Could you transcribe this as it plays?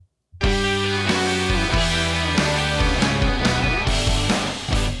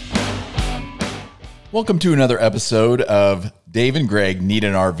Welcome to another episode of Dave and Greg Need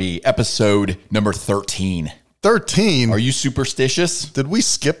an RV, episode number 13. 13? Are you superstitious? Did we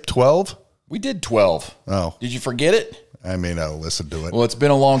skip 12? We did 12. Oh. Did you forget it? I mean, I'll listen to it. Well, it's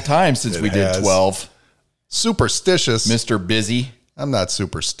been a long time since we did 12. Superstitious? Mr. Busy. I'm not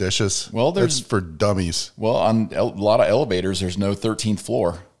superstitious. Well, that's for dummies. Well, on a lot of elevators, there's no 13th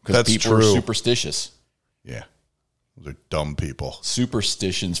floor because people are superstitious. Yeah. Those are dumb people.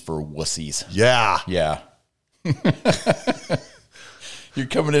 Superstitions for wussies. Yeah. Yeah. You're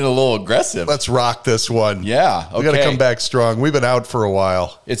coming in a little aggressive. Let's rock this one. Yeah. Okay. We got to come back strong. We've been out for a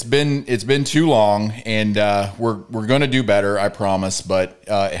while. It's been too long, and we're going to do better, I promise. But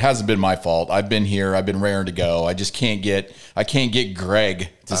it hasn't been my fault. I've been here. I've been raring to go. I just can't get Greg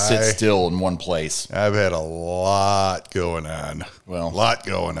to sit still in one place. I've had a lot going on. Well, a lot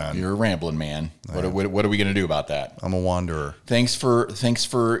going on. You're a rambling man. What are we going to do about that? I'm a wanderer. Thanks for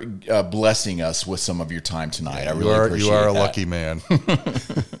blessing us with some of your time tonight. I really appreciate it. You are a lucky man.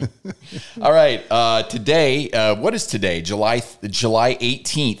 All right. Today, what is today? July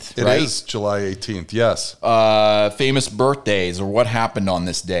 18th, right? It is July 18th, yes. Famous birthdays or what happened on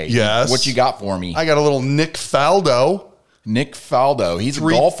this day. Yes. What you got for me? I got a little Nick Faldo. Nick Faldo. He's a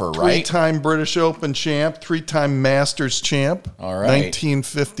golfer, right? 3-time British Open champ, 3-time Masters champ. All right.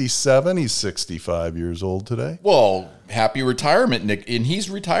 1957. He's 65 years old today. Well, happy retirement, Nick. And he's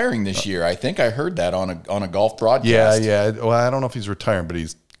retiring this year. I think I heard that on a golf broadcast. Yeah. Well, I don't know if he's retiring, but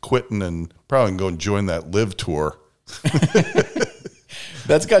he's quitting and probably going to join that Live tour.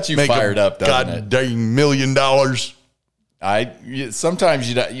 That's got you fired up, doesn't it? God dang $1 million. Sometimes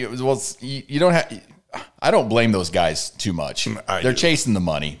you don't have. I don't blame those guys too much. They're chasing the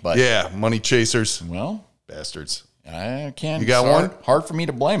money, but yeah, money chasers. Well, bastards. I can't. You got one? Hard for me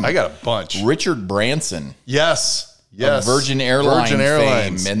to blame them. I got a bunch. Richard Branson. Yes. Of Virgin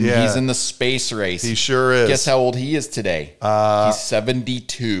Airlines fame, and he's in the space race. He sure is. Guess how old he is today? He's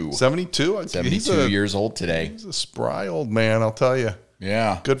 72. 72? 72 years old today. He's a spry old man, I'll tell you.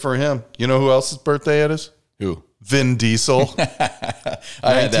 Yeah. Good for him. You know who else's birthday it is? Who? Vin Diesel. I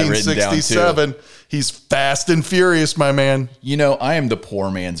had that written down too. He's fast and furious, my man. You know, I am the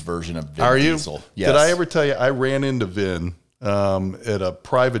poor man's version of Vin Diesel. Yes. Did I ever tell you I ran into Vin at a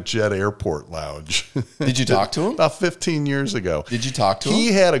private jet airport lounge? Did you talk to him? About 15 years ago. Did you talk to him?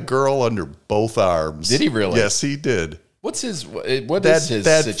 He had a girl under both arms. Did he really? Yes, he did. What is his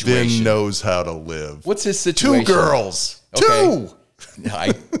situation? Vin knows how to live. What's his situation? 2 girls. Okay. 2.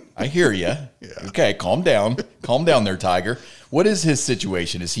 I hear you. Yeah. Okay, calm down. Calm down there, Tiger. What is his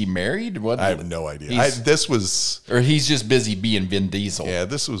situation? Is he married? What? I have no idea. Or he's just busy being Vin Diesel. Yeah,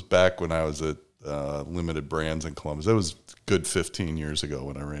 this was back when I was at Limited Brands in Columbus. That was good 15 years ago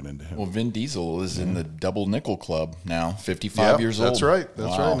when I ran into him. Well, Vin Diesel is in the Double Nickel Club now, 55 years old. That's right. That's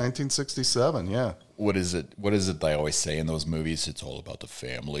right. 1967. Yeah. What is it? What is it they always say in those movies? It's all about the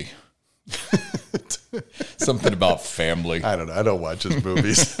family. Something about family. I don't know. I don't watch his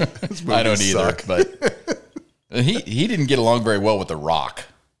movies. I don't either. But he didn't get along very well with The Rock.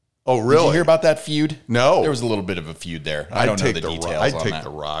 Oh, really? Did you hear about that feud? No. There was a little bit of a feud there. I don't know the details on that. I'd take The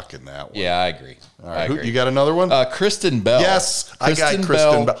Rock in that one. Yeah, I agree. All right. You got another one? Kristen Bell. Yes, I got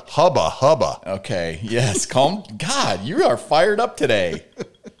Kristen Bell. Hubba. Okay. Yes. God, you are fired up today.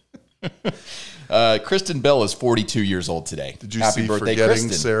 Kristen Bell is 42 years old today. Did you Happy see birthday, Forgetting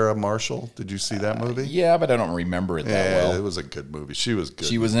Kristen. Sarah Marshall? Did you see that movie? Yeah, but I don't remember it that well. It was a good movie. She was good.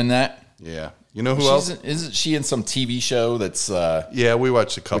 She was in that? Yeah. You know who else? Isn't she in some TV show that's... yeah, we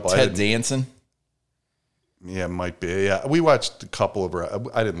watched a couple. With Ted Danson? Yeah, it might be. Yeah, we watched a couple of her.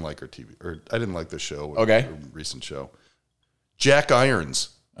 I didn't like her TV, or I didn't like the show. Okay. Her recent show. Jack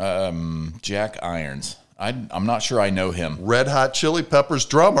Irons. Jack Irons. I'm not sure I know him. Red Hot Chili Peppers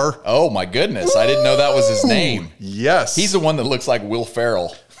drummer. Oh, my goodness. I didn't know that was his name. Yes. He's the one that looks like Will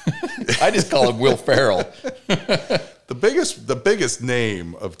Ferrell. I just call him Will Ferrell. The biggest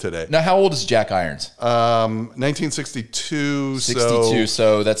name of today. Now, how old is Jack Irons? 1962. 62.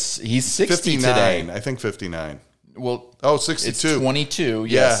 So he's 60 59, today. I think 59. Well, 62. It's 22.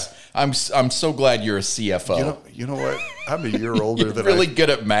 Yes. Yeah. I'm so glad you're a CFO. You know what? I'm a year older you're than really good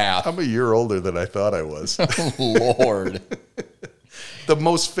at math. I'm a year older than I thought I was. Oh, Lord. The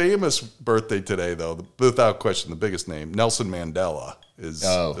most famous birthday today, though, without question, the biggest name, Nelson Mandela is.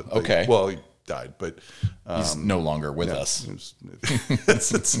 Okay. Well, he died, but he's no longer with us.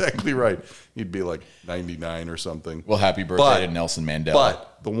 That's exactly right. He'd be like 99 or something. Well, happy birthday to Nelson Mandela.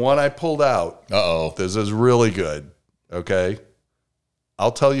 But the one I pulled out, this is really good. Okay,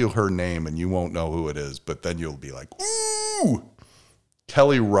 I'll tell you her name, and you won't know who it is, but then you'll be like, ooh,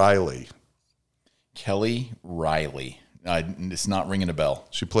 Kelly Riley. Kelly Riley. It's not ringing a bell.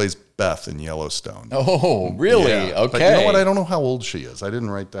 She plays Beth in Yellowstone. Oh, really? Yeah. Okay. But you know what? I don't know how old she is. I didn't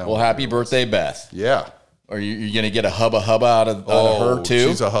write down. Well, happy birthday, Beth. Yeah. Are you going to get a hubba out of her too?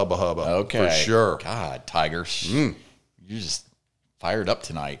 She's a hubba. Okay. For sure. God, Tiger. You're just fired up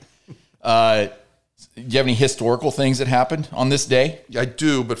tonight. Do you have any historical things that happened on this day? I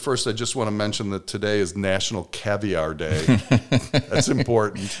do, but first I just want to mention that today is National Caviar Day. That's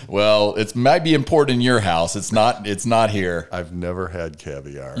important. Well, it might be important in your house. It's not here. I've never had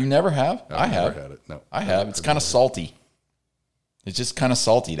caviar. You never have? I have. Never had it. No. I have. It's kind of salty. It's just kind of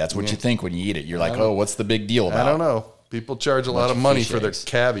salty. That's what you think when you eat it. You're like, oh, what's the big deal about it? I don't know. People charge a lot of money for their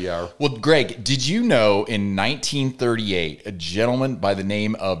caviar. Well, Greg, did you know in 1938, a gentleman by the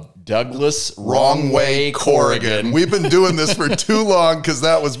name of Douglas Wrong Way Corrigan. We've been doing this for too long because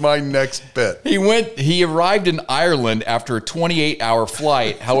that was my next bit. He arrived in Ireland after a 28-hour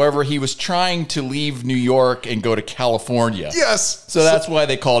flight. However, he was trying to leave New York and go to California. Yes. So that's why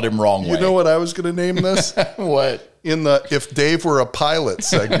they called him Wrong Way. You know what I was going to name this? What? In the If Dave Were a Pilot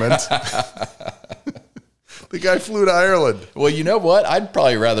segment. The guy flew to Ireland. Well, you know what? I'd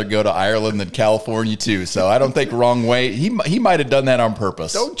probably rather go to Ireland than California, too. So I don't think Wrong Way. He might have done that on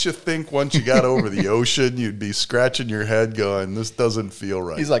purpose. Don't you think once you got over the ocean, you'd be scratching your head going, this doesn't feel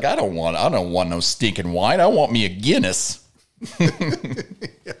right? He's like, I don't want no stinking wine. I want me a Guinness.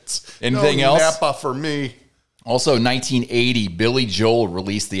 Anything else? Napa for me. Also, 1980, Billy Joel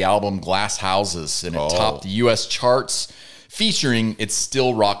released the album Glass Houses, and it topped the U.S. charts, featuring It's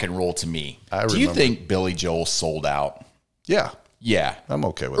Still Rock and Roll to Me. Do you think Billy Joel sold out? Yeah. Yeah. I'm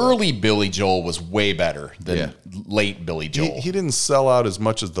okay with Early Billy Joel was way better than late Billy Joel. He didn't sell out as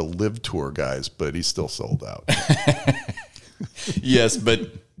much as the Live Tour guys, but he still sold out. Yes, but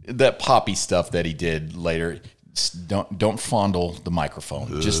that poppy stuff that he did later, don't fondle the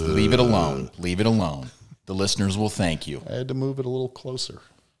microphone. Just leave it alone. Leave it alone. The listeners will thank you. I had to move it a little closer.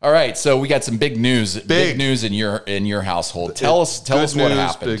 All right, so we got some big news. Big news in your household. Tell us what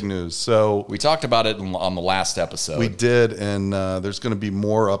happened. Big news. So we talked about it on the last episode. We did, and there's going to be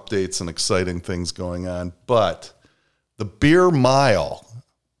more updates and exciting things going on. But the Beer Mile,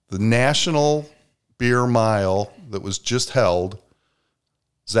 the National Beer Mile that was just held,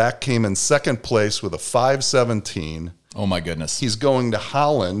 Zach came in second place with a 5:17. Oh my goodness! He's going to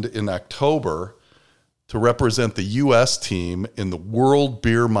Holland in October to represent the U.S. team in the World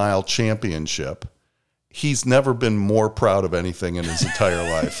Beer Mile Championship. He's never been more proud of anything in his entire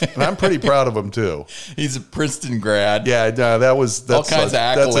life. And I'm pretty proud of him, too. He's a Princeton grad. Yeah, no, that's all kinds of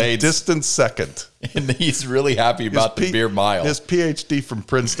accolades. That's a distant second. And he's really happy about the Beer Mile. His PhD from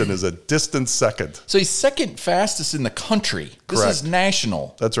Princeton is a distant second. So he's second fastest in the country. This is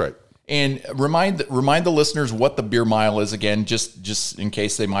national. That's right. And remind the listeners what the Beer Mile is again, just in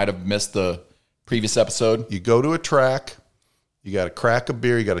case they might have missed the previous episode. You go to a track, you got to crack a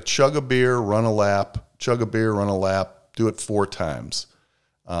beer, you got to chug a beer, run a lap, chug a beer, run a lap, do it 4 times.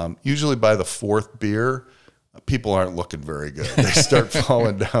 Usually by the 4th beer, people aren't looking very good. They start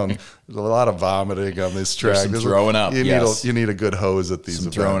falling down. There's a lot of vomiting on this track. There's some throwing up. You need a good hose at these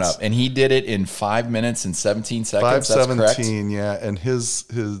events. Throwing up. And he did it in 5 minutes and 17 seconds. 5:17, yeah. And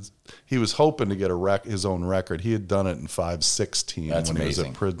he was hoping to get his own record. He had done it in 5:16 when he was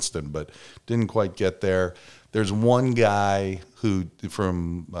at Princeton, but didn't quite get there. There's one guy who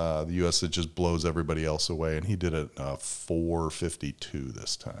from the U.S. that just blows everybody else away, and he did it 4:52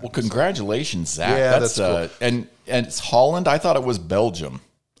 this time. Well, congratulations, Zach. Yeah, that's cool. And it's Holland. I thought it was Belgium.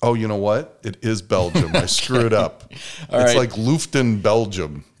 Oh, you know what? It is Belgium. I screwed up. It's like Luften,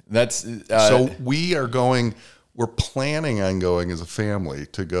 Belgium. That's so we're planning on going as a family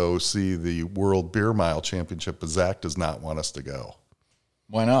to go see the World Beer Mile Championship, but Zach does not want us to go.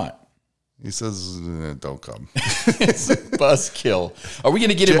 Why not? He says, don't come. It's a buzzkill. Are we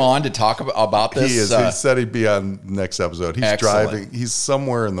going to get him on to talk about this? He is. He said he'd be on next episode. He's excellent. driving. He's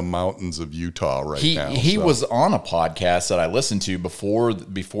somewhere in the mountains of Utah right now. He was on a podcast that I listened to before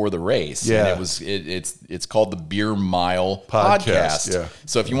the race. Yeah. And it's called the Beer Mile Podcast. Yeah.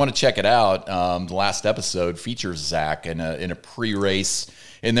 So if you want to check it out, the last episode features Zach in a pre-race.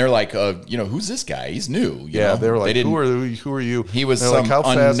 And they're like, who's this guy? He's new. They were like, who are you? He was like, how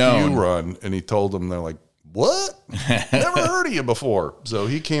fast do unknown. you run? And he told them, they're like, what? Never heard of you before. So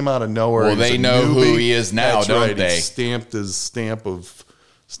he came out of nowhere. Well, they know who he is now, That's don't right. they? He stamped his stamp of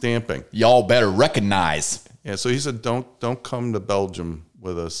stamping. Y'all better recognize. Yeah, so he said, don't come to Belgium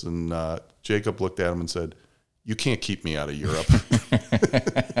with us. And Jacob looked at him and said, you can't keep me out of Europe.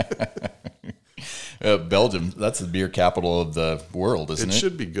 Belgium, that's the beer capital of the world, isn't it? It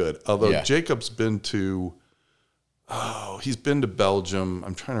should be good. Although Jacob's been to Oh, he's been to Belgium.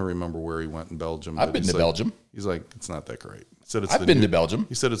 I'm trying to remember where he went in Belgium. I've been to Belgium. He's like, it's not that great. He said it's I've been to Belgium.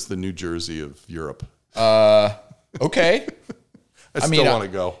 He said it's the New Jersey of Europe. Okay. I still want to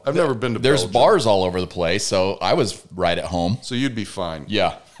go. I've never been to There's Belgium. bars all over the place, so I was right at home. So you'd be fine.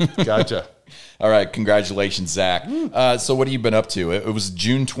 Yeah. Gotcha. All right. Congratulations, Zach. So what have you been up to? It was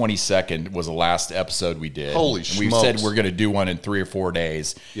June 22nd was the last episode we did. Holy smokes. We smokes. said we're going to do one in 3 or 4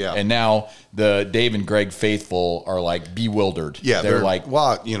 days. Yeah. And now the Dave and Greg faithful are like bewildered. Yeah. They're like,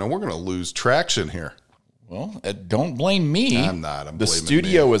 well, we're going to lose traction here. well, don't blame me. I'm not. I'm the blaming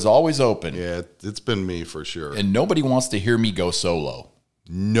studio me. is always open. Yeah, it's been me for sure. And nobody wants to hear me go solo.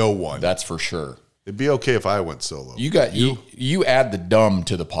 No one. That's for sure. It'd be okay if I went solo. You add the dumb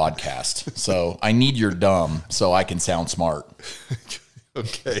to the podcast. So I need your dumb so I can sound smart.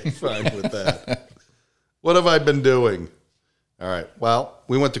 Okay, fine with that. What have I been doing? All right. Well,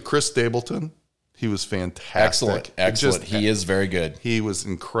 we went to Chris Stapleton. He was fantastic. Excellent. He is very good. He was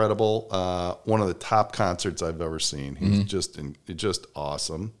incredible. One of the top concerts I've ever seen. He was just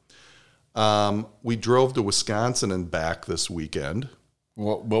awesome. We drove to Wisconsin and back this weekend.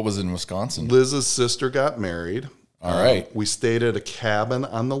 What was in Wisconsin? Liz's sister got married. All right. We stayed at a cabin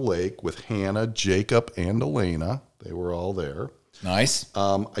on the lake with Hannah, Jacob, and Elena. They were all there. Nice.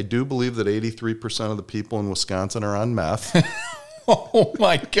 I do believe that 83% of the people in Wisconsin are on meth. Oh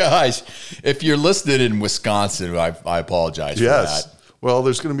my gosh. If you're listening in Wisconsin, I apologize for that. Well,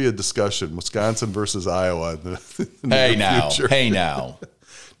 there's going to be a discussion, Wisconsin versus Iowa. In the near future. Hey now.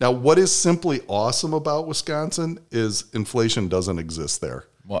 Now, what is simply awesome about Wisconsin is inflation doesn't exist there.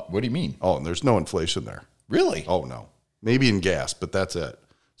 What do you mean? Oh, and there's no inflation there. Really? Oh, no. Maybe in gas, but that's it.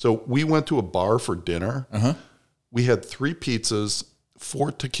 So we went to a bar for dinner. Uh-huh. We had 3 pizzas,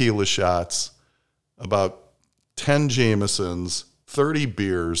 4 tequila shots, about 10 Jamesons, 30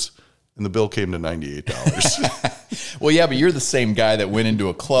 beers, and the bill came to $98. Well, yeah, but you're the same guy that went into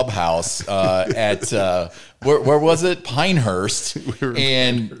a clubhouse at where was it? Pinehurst,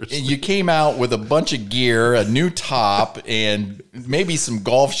 and you came out with a bunch of gear, a new top, and maybe some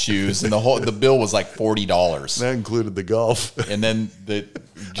golf shoes, and the bill was like $40. That included the golf. And then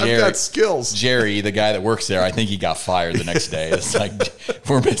I've got skills. Jerry, the guy that works there, I think he got fired the next day. It's like,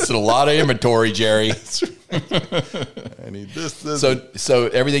 we're missing a lot of inventory, Jerry. I need this. So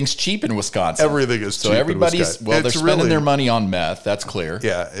everything's cheap in Wisconsin. Everything is cheap. So everybody's they're spending their money on meth. That's clear.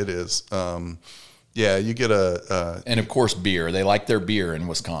 Yeah, it is. Yeah, you get and of course beer. They like their beer in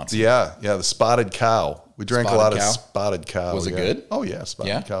Wisconsin. Yeah, the Spotted Cow. We drank a lot of Spotted Cow. Was it good? Oh yeah,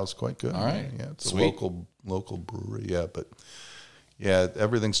 Spotted Cow is quite good. All right, yeah, it's sweet. a local brewery. Yeah, but yeah,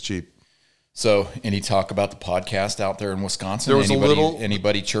 everything's cheap. So, any talk about the podcast out there in Wisconsin? There was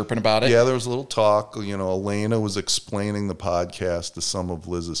anybody chirping about it? Yeah, there was a little talk. Elena was explaining the podcast to some of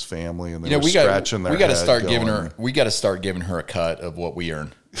Liz's family, and they were scratching their head. We got to start giving her a cut of what we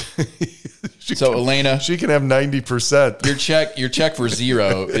earn. Elena, she can have 90%. Your check for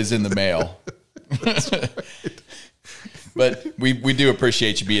zero is in the mail. That's right. But we do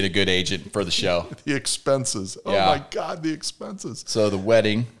appreciate you being a good agent for the show. The expenses. Oh my God, the expenses. So the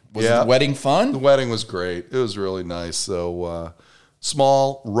wedding. Was the wedding fun? The wedding was great. It was really nice. So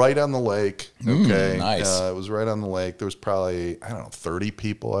small, right on the lake. Okay. Nice. It was right on the lake. There was probably, 30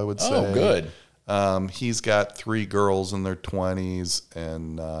 people, I would say. Oh, good. He's got 3 girls in their 20s,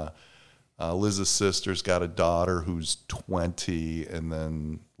 and Liz's sister's got a daughter who's 20, and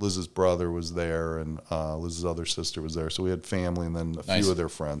then Liz's brother was there, and Liz's other sister was there. So we had family and then a few of their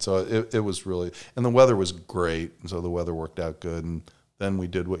friends. So it was really, and the weather was great. And so the weather worked out good. And then we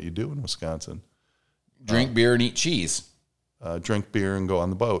did what you do in Wisconsin. Drink beer and eat cheese. Drink beer and go on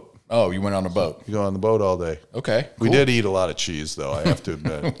the boat. Oh, you went on a boat. You go on the boat all day. Okay, cool. We did eat a lot of cheese, though, I have to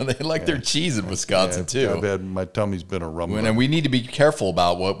admit. They like their cheese in Wisconsin, too. My tummy's been a rumbling. And we need to be careful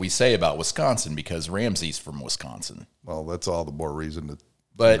about what we say about Wisconsin because Ramsey's from Wisconsin. Well, that's all the more reason to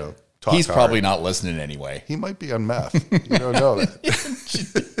talk he's hard. Probably not listening anyway. He might be on meth. You don't know that.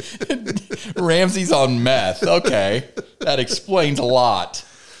 Ramsey's on meth. Okay. That explains a lot.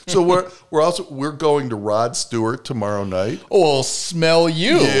 So we're going to Rod Stewart tomorrow night. Oh, we'll smell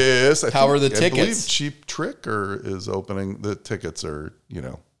you. Yes. How are the tickets? I believe Cheap Trick is opening. The tickets are,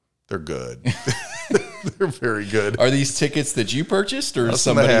 they're good. They're very good. Are these tickets that you purchased, or us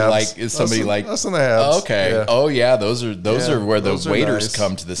somebody us and the Habs? Okay. Yeah. Oh yeah, those are where the waiters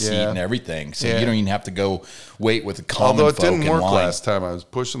come to the seat and everything. So you don't even have to go wait with the common folk. Although it didn't work line. last time. I was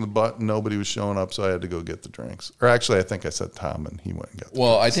pushing the button, nobody was showing up, so I had to go get the drinks. Or actually, I think I said Tom, and he went and got the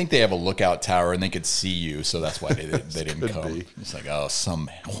drinks. I think they have a lookout tower, and they could see you, so that's why they didn't come. It's like, some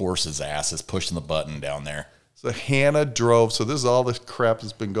horse's ass is pushing the button down there. So Hannah drove. So this is all the crap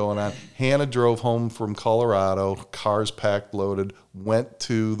that's been going on. Hannah drove home from Colorado, cars packed, loaded, went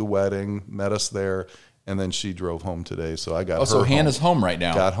to the wedding, met us there, and then she drove home today. So I got her. So Hannah's home right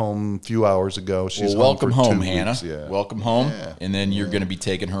now. Got home a few hours ago. She's welcome home, home, Hannah. Yeah. Welcome home. Yeah. And then you're going to be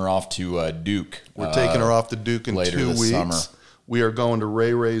taking her off to Duke. We're taking her off to Duke in later 2 this weeks. Summer. We are going to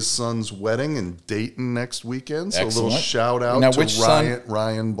Ray Ray's son's wedding in Dayton next weekend. So Excellent. a little shout out to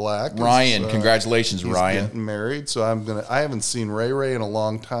Ryan Black. Ryan, congratulations, he's Ryan. Getting married. So I haven't seen Ray Ray in a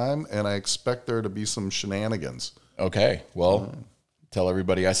long time, and I expect there to be some shenanigans. Okay. Well, tell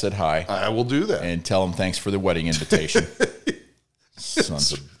everybody I said hi. I will do that. And tell them thanks for the wedding invitation.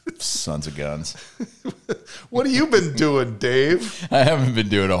 Sons of guns. What have you been doing, Dave? I haven't been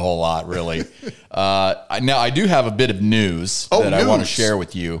doing a whole lot, really. Now, I do have a bit of news that I want to share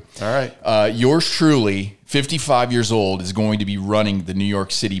with you. All right. Yours truly, 55 years old, is going to be running the New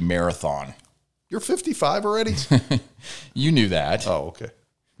York City Marathon. You're 55 already? You knew that. Oh, okay.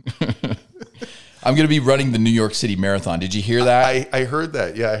 I'm going to be running the New York City Marathon. Did you hear that? I heard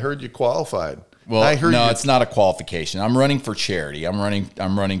that. Yeah, I heard you qualified. Well, it's not a qualification. I'm running for charity. I'm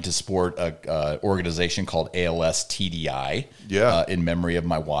running to support a organization called ALS TDI. Yeah. In memory of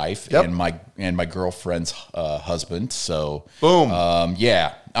my wife and my girlfriend's husband. So boom.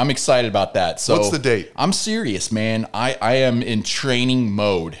 Yeah, I'm excited about that. So what's the date? I'm serious, man. I am in training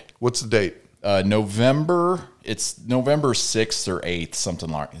mode. What's the date? November. It's November 6th or 8th, something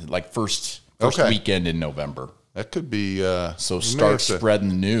like first weekend in November. That could be... so start spreading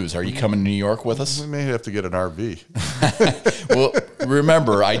the news. Are you coming to New York with us? We may have to get an RV. Well,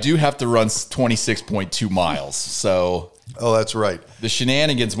 remember, I do have to run 26.2 miles. So... Oh, that's right. The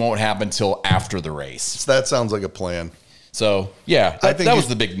shenanigans won't happen until after the race. So that sounds like a plan. So, yeah, that was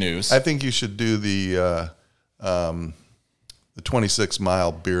the big news. I think you should do the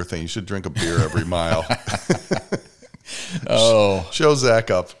 26-mile beer thing. You should drink a beer every mile. Show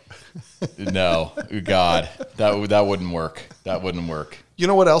Zach up. No, God, that wouldn't work. That wouldn't work. You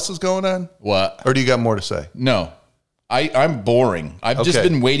know what else is going on? What? Or do you got more to say? No, I'm boring. I've just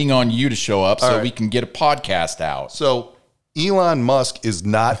been waiting on you to show up so we can get a podcast out. So Elon Musk is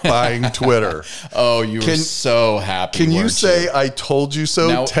not buying Twitter. Oh, you were so happy. Can you say I told you so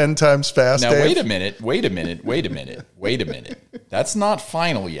now, 10 times fast, Now, Dave? Wait a minute. That's not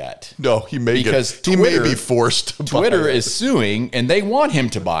final yet. No, he may be forced to buy it. Twitter is suing, and they want him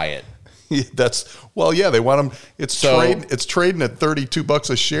to buy it. They want him. It's trading at $32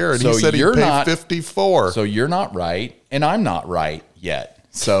 a share, and he said he'd pay 54. So you're not right, and I'm not right yet.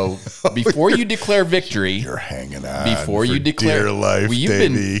 So before you declare victory, you're hanging on. Before you declare dear life,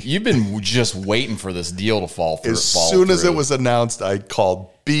 you've been just waiting for this deal to fall through. As soon as it was announced, I called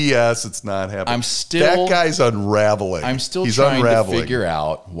BS. It's not happening. That guy's unraveling. I'm still trying to figure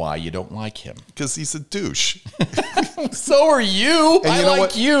out why you don't like him. Because he's a douche. So are you. And I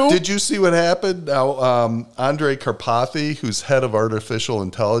like you. Did you see what happened? Now, Andrei Karpathy, who's head of artificial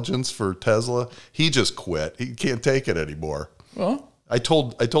intelligence for Tesla, he just quit. He can't take it anymore. Well, I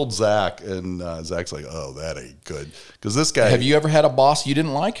told Zach, and Zach's like, "Oh, that ain't good." Because this guy. Have you ever had a boss you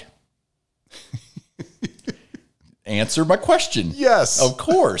didn't like? Answer my question. Yes, of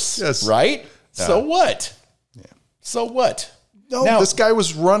course. Yes, right. Yeah. So what? Yeah. So what? No, now, this guy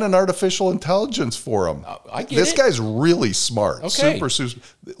was running artificial intelligence for him. I get this it. Guy's really smart. Okay. Super.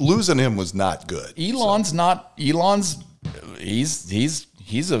 Losing him was not good. Elon's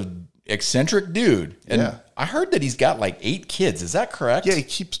he's a eccentric dude. And I heard that he's got like 8 kids. Is that correct? Yeah, he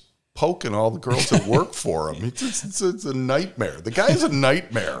keeps poking all the girls that work for him. It's a nightmare. The guy's a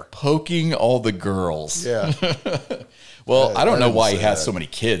nightmare. Poking all the girls. Yeah. Well, I don't know why he has so many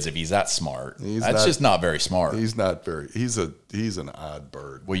kids if he's that smart. That's just not very smart. He's not very. He's an odd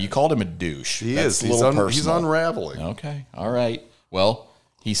bird. Well, you called him a douche. He is. He's unraveling. Okay. All right. Well,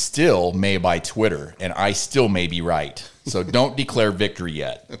 he still may buy Twitter, and I still may be right. So don't declare victory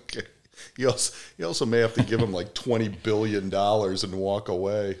yet. Okay. You also may have to give him like $20 billion and walk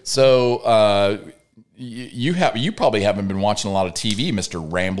away. So you probably haven't been watching a lot of TV,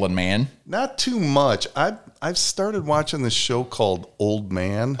 Mr. Ramblin' Man. Not too much. I've started watching this show called Old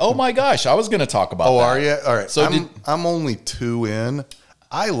Man. Oh my gosh, I was going to talk about that. Oh, are you? All right. So I'm only 2 in.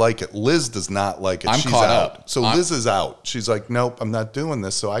 I like it. Liz does not like it. She's caught up. So Liz is out. She's like, nope, I'm not doing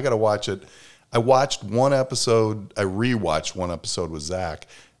this. So I got to watch it. I watched one episode. I rewatched one episode with Zach,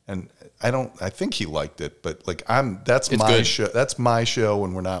 and I think he liked it, but like that's my show. That's my show,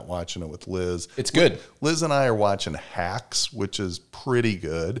 and we're not watching it with Liz. It's good. Liz and I are watching Hacks, which is pretty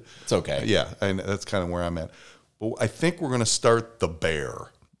good. It's okay. Yeah, and that's kind of where I'm at. But I think we're going to start The Bear.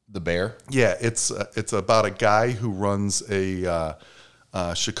 The Bear? Yeah, it's about a guy who runs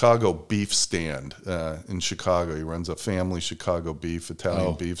Chicago beef stand in Chicago. He runs a family Chicago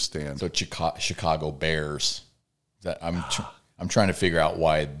Italian beef stand. So Chicago Bears. I'm trying to figure out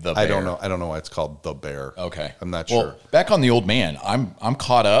why the Bear. I don't know why it's called the Bear. Okay, I'm not sure. Back on the Old Man, I'm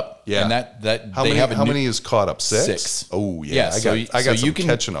caught up. Yeah. And how many is caught up? Six. Oh yeah. I got some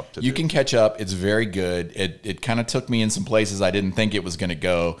catching up to do. You can catch up. It's very good. It kind of took me in some places I didn't think it was going to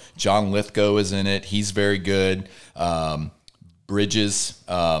go. John Lithgow is in it. He's very good. Bridges.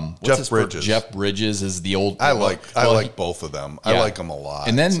 Jeff Bridges. Jeff Bridges is the old. I like both of them. Yeah. I like them a lot.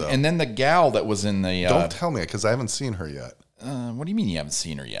 And then the gal that was in the. Don't tell me because I haven't seen her yet. What do you mean you haven't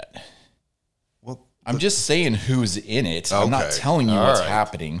seen her yet? Well, I'm just saying who's in it. Okay. I'm not telling you what's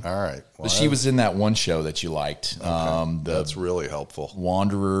happening. All right. Well, she was in that one show that you liked. Okay. That's really helpful.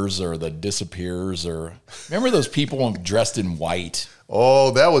 Wanderers or the Disappearers or remember those people dressed in white? Oh,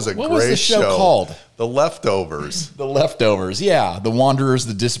 that was a great show. What was the show called? The Leftovers. The Leftovers. Yeah, the Wanderers,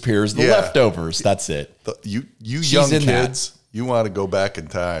 the Disappearers, the Leftovers. That's it. You young kids. You want to go back in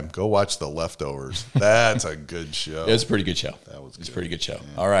time, go watch The Leftovers. That's a good show. It was a pretty good show. It's a pretty good show.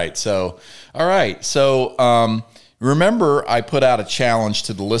 Yeah. All right. So, remember I put out a challenge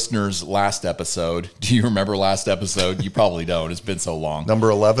to the listeners last episode. Do you remember last episode? You probably don't. It's been so long. Number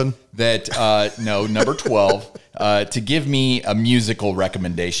 11? Number 12. To give me a musical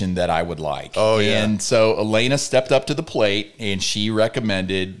recommendation that I would like. Oh, yeah. And so Elena stepped up to the plate and she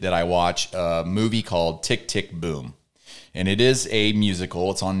recommended that I watch a movie called Tick, Tick, Boom. And it is a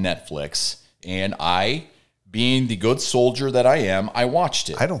musical. It's on Netflix. And I, being the good soldier that I am, I watched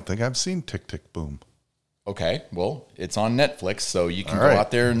it. I don't think I've seen Tick, Tick, Boom. Okay. Well, it's on Netflix, so you can go out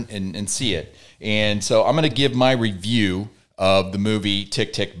there and see it. And so I'm going to give my review of the movie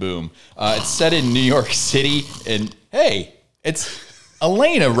Tick, Tick, Boom. It's set in New York City. And, hey,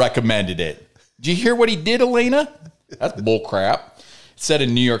 Elena recommended it. Did you hear what he did, Elena? That's bull crap. Set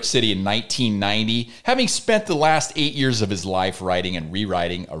in New York City in 1990. Having spent the last 8 years of his life writing and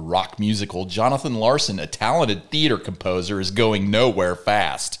rewriting a rock musical, Jonathan Larson, a talented theater composer, is going nowhere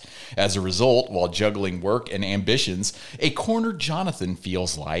fast. As a result, while juggling work and ambitions, a cornered Jonathan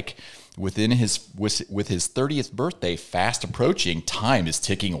feels like with his 30th birthday fast approaching, time is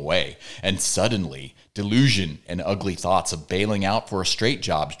ticking away. And suddenly, delusion and ugly thoughts of bailing out for a straight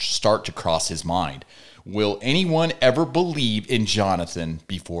job start to cross his mind. Will anyone ever believe in Jonathan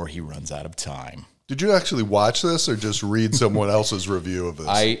before he runs out of time? Did you actually watch this or just read someone else's review of this?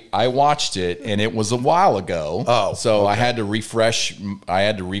 I watched it and it was a while ago. Oh, so okay. I had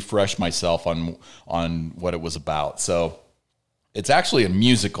to refresh myself on what it was about. So it's actually a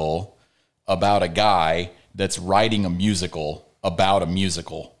musical about a guy that's writing a musical about a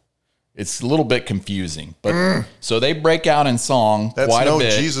musical. It's a little bit confusing, but so they break out in song quite a bit.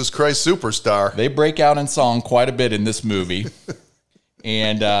 That's no Jesus Christ Superstar. They break out in song quite a bit in this movie.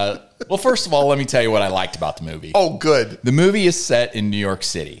 And, well, first of all, let me tell you what I liked about the movie. Oh, good. The movie is set in New York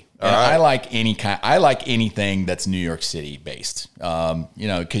City. And I like anything that's New York City based.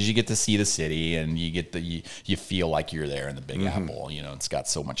 Because you get to see the city and you feel like you're there in the Big Apple. It's got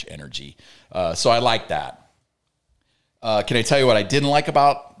so much energy. So I like that. Can I tell you what I didn't like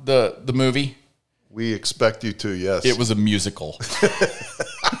about the movie? We expect you to, yes. It was a musical.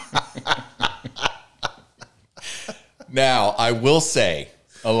 Now, I will say,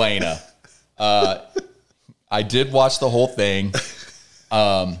 Elena, I did watch the whole thing.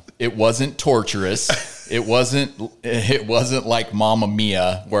 It wasn't torturous. It wasn't like Mamma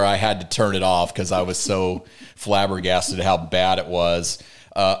Mia where I had to turn it off because I was so flabbergasted at how bad it was.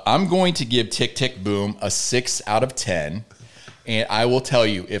 I'm going to give Tick, Tick, Boom a 6 out of 10. And I will tell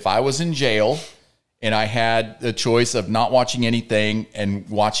you, if I was in jail and I had the choice of not watching anything and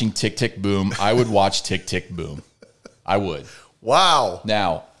watching Tick, Tick, Boom, I would watch Tick, Tick, Boom. I would. Wow.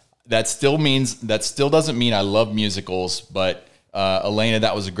 Now, that still doesn't mean I love musicals, but Elena,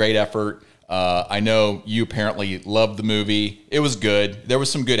 that was a great effort. I know you apparently loved the movie. It was good. There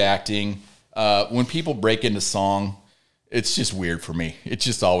was some good acting. When people break into song, it's just weird for me. It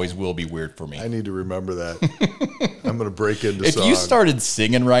just always will be weird for me. I need to remember that. I'm going to break into if song. If you started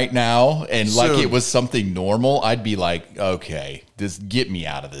singing right now and like it was something normal, I'd be like, okay, just get me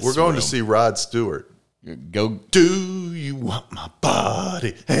out of this. We're going to see Rod Stewart. Go. Do you want my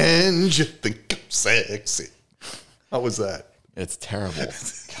body and you think I'm sexy? How was that? It's terrible.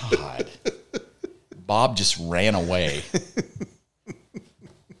 God. Bob just ran away.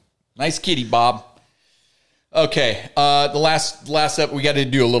 Nice kitty, Bob. Okay, the last up, we got to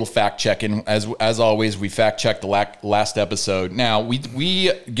do a little fact checking. As always, we fact checked the last episode. Now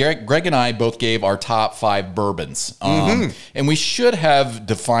Greg and I both gave our top 5 bourbons, and we should have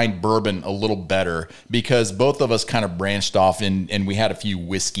defined bourbon a little better because both of us kind of branched off and we had a few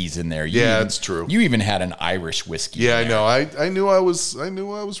whiskeys in there. It's true. You even had an Irish whiskey. Yeah, I know. I knew I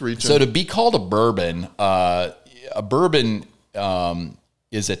was reaching. So to be called a bourbon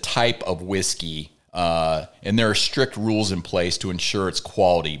is a type of whiskey. And there are strict rules in place to ensure its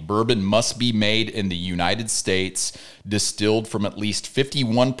quality. Bourbon must be made in the United States, distilled from at least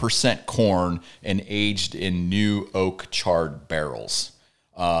 51% corn, and aged in new oak charred barrels.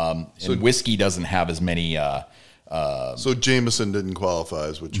 And whiskey doesn't have as many. So Jameson didn't qualify,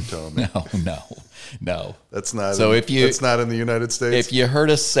 is what you're telling me? No. That's not. So that's not in the United States. If you heard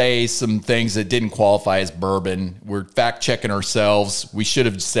us say some things that didn't qualify as bourbon, we're fact checking ourselves. We should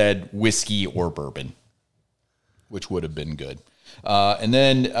have said whiskey or bourbon, which would have been good. And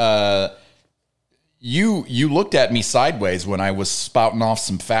then you looked at me sideways when I was spouting off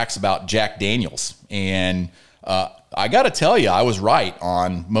some facts about Jack Daniels, and I got to tell you, I was right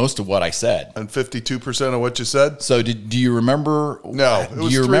on most of what I said. On 52% of what you said? So do you remember? No. Do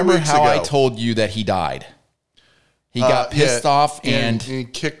you remember how I told you that he died? He got pissed off and he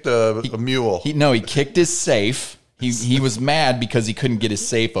kicked a mule. He kicked his safe. He was mad because he couldn't get his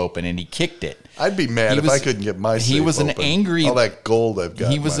safe open, and he kicked it. I'd be mad if I couldn't get my safe He was open. An angry... All that gold I've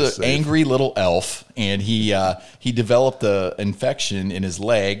got. He was an angry little elf, and he developed an infection in his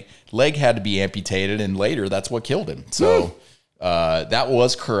leg. Leg had to be amputated, and later that's what killed him. So that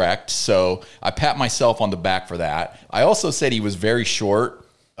was correct. So I pat myself on the back for that. I also said he was very short.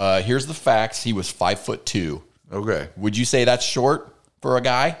 Here's the facts. He was 5'2". Okay. Would you say that's short for a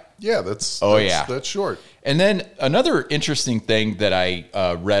guy? Yeah, that's short. And then another interesting thing that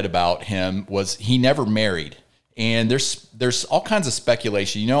I read about him was he never married. And there's all kinds of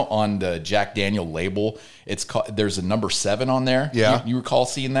speculation. You know, on the Jack Daniel label, there's a number 7 on there. Yeah. You recall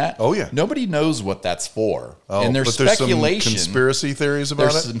seeing that? Oh, yeah. Nobody knows what that's for. Oh, and there's speculation. Some conspiracy theories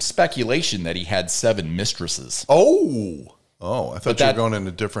about There's some speculation that he had 7 mistresses. Oh, I thought you were going in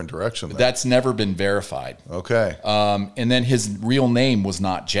a different direction. That's never been verified. Okay. And then his real name was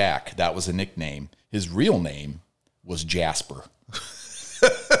not Jack. That was a nickname. His real name was Jasper.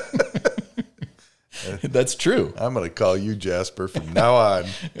 That's true. I'm going to call you Jasper from now on.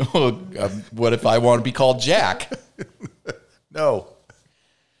 Well, what if I want to be called Jack? No.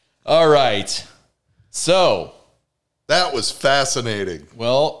 All right. So that was fascinating.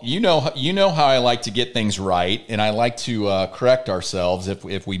 Well, you know how I like to get things right, and I like to correct ourselves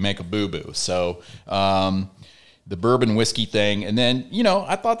if we make a boo-boo. So the bourbon whiskey thing, and then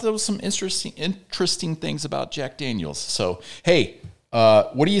I thought there was some interesting things about Jack Daniels. So hey,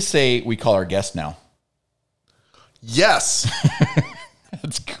 what do you say we call our guest now? Yes.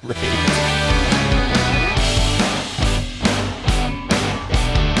 That's great.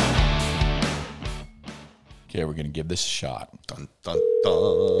 Okay, we're going to give this a shot. Dun, dun,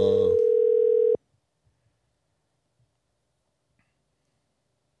 dun.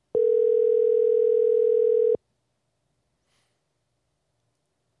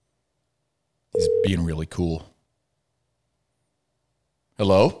 He's being really cool.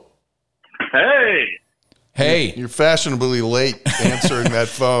 Hello? Hey. You're fashionably late answering that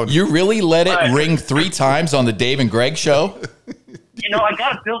phone. You really let it ring 3 times on the Dave and Greg show? I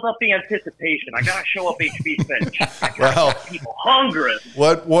got to build up the anticipation. I got to show up HB Finch. I got to get people hungry.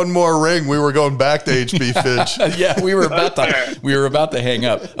 What? One more ring. We were going back to HB Finch. Yeah, we were about to hang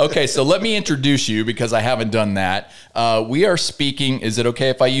up. Okay, so let me introduce you because I haven't done that. We are speaking. Is it okay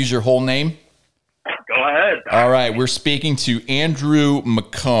if I use your whole name? Go ahead. All right, we're speaking to Andrew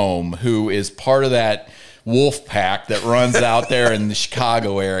McComb, who is part of that wolf pack that runs out there in the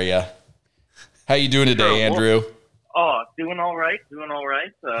Chicago area. How you doing today, Andrew? Doing all right.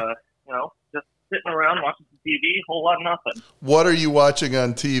 Just sitting around watching some TV, whole lot of nothing. What are you watching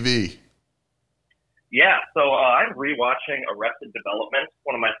on TV? Yeah, so I'm rewatching Arrested Development,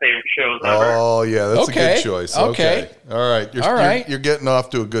 one of my favorite shows ever. Oh, yeah, that's a good choice. Okay. All right. You're getting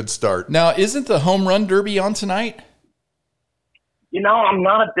off to a good start. Now, isn't the Home Run Derby on tonight? I'm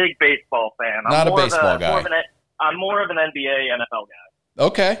not a big baseball fan. Not a baseball guy. I'm more of an NBA, NFL guy.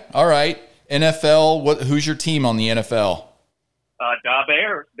 Okay. All right. NFL, who's your team on the NFL? Da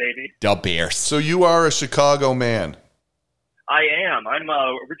Bears, baby. Da Bears. So you are a Chicago man. I am. I'm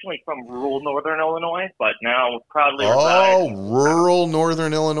originally from rural northern Illinois, but now proudly reside. Rural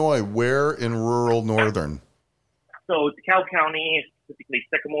northern Illinois. Where in rural northern? So DeKalb County, specifically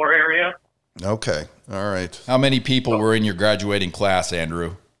Sycamore area. Okay. All right. How many people were in your graduating class,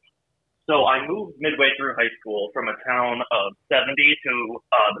 Andrew? So I moved midway through high school from a town of 70 to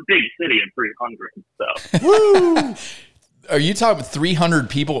the big city of 300. So, woo! Are you talking 300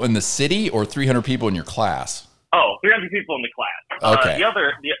 people in the city or 300 people in your class? Oh, 300 people in the class. Okay. The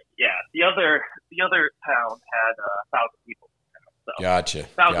other town had 1,000 people. So, Gotcha.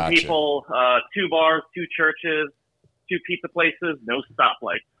 1,000 people, 2 bars, 2 churches, 2 pizza places, no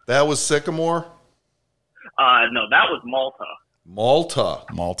stoplights. That was Sycamore? No, that was Malta.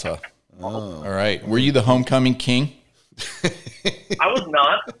 Malta. Oh. All right. Were you the homecoming king? I was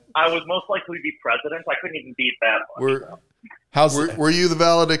not. I was most likely to be president. I couldn't even beat that much. Were you the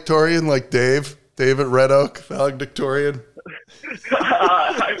valedictorian like Dave? David Red Oak, valedictorian?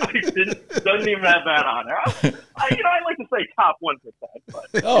 I doesn't even have that on there. I like to say top 1%.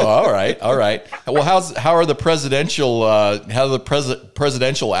 But. Oh, all right. Well, how are the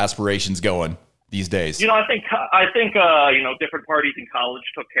presidential aspirations going these days? I think different parties in college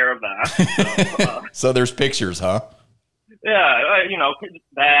took care of that. So, so there's pictures, huh? Yeah,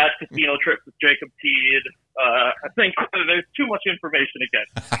 that casino trips with Jacob Teed. I think there's too much information again.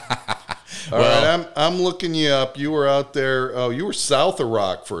 All right, I'm looking you up. You were out there. Oh, you were south of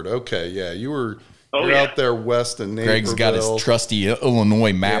Rockford. Okay, yeah, you were. You're out there west in Naperville. Greg's got his trusty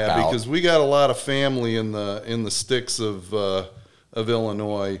Illinois map out. Yeah, because we got a lot of family in the sticks of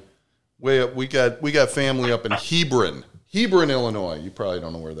Illinois. Way up, we got family up in Hebron, Illinois. You probably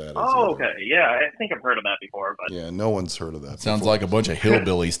don't know where that is. Oh, okay, yeah, I think I've heard of that before, but yeah, no one's heard of that. Sounds like a bunch of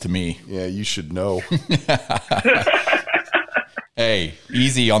hillbillies to me. Yeah, you should know. Hey,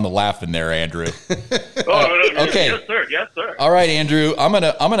 easy on the laughing there, Andrew. Okay. Yes, sir. All right, Andrew. I'm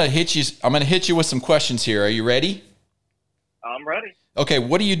gonna hit you. I'm gonna hit you with some questions here. Are you ready? I'm ready. Okay.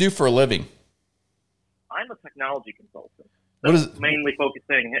 What do you do for a living? I'm a technology consultant. What is mainly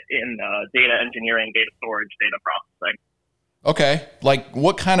focusing in data engineering, data storage, data processing. Okay. Like,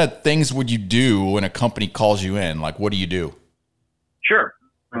 what kind of things would you do when a company calls you in? Like, what do you do? Sure.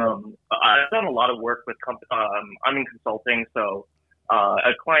 I've done a lot of work with I'm in consulting, so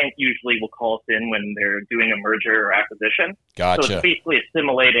a client usually will call us in when they're doing a merger or acquisition. Gotcha. So it's basically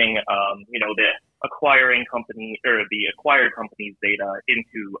assimilating, the acquiring company or the acquired company's data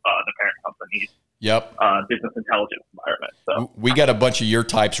into the parent company's business intelligence environment. So we got a bunch of your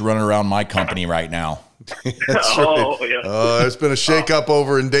types running around my company right now. Yeah. There's been a shakeup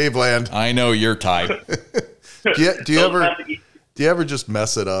over in Daveland. I know your type. Do you ever just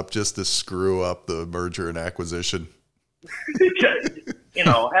mess it up just to screw up the merger and acquisition? Hey.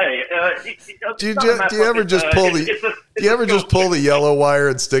 Do you ever just pull the yellow wire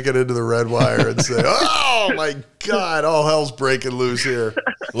and stick it into the red wire and say, "Oh my God, all hell's breaking loose here"?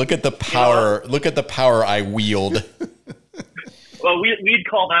 Look at the power! Look at the power I wield. Well, we'd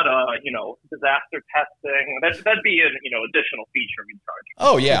call that disaster testing. That'd be an additional feature we'd charge.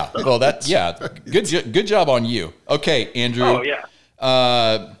 Oh yeah, well good job on you. Okay, Andrew. Oh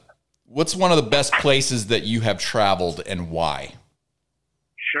yeah. What's one of the best places that you have traveled and why?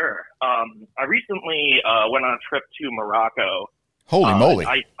 Sure. I recently went on a trip to Morocco. Holy moly!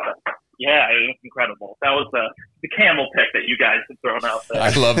 Yeah, it was incredible. That was the camel pick that you guys had thrown out there. I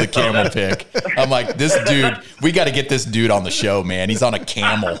love the camel pick. I'm like, this dude, we got to get this dude on the show, man. He's on a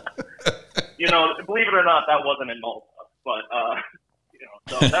camel. Believe it or not, that wasn't in Malta, but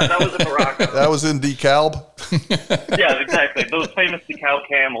so that was in Morocco. That was in DeKalb? Yeah, exactly. Those famous DeKalb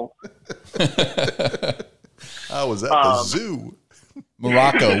camels. I was at the zoo.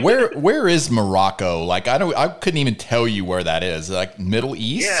 Morocco. Where is Morocco? Like, I couldn't even tell you where that is. Like Middle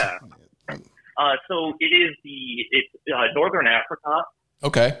East? Yeah. So it's Northern Africa.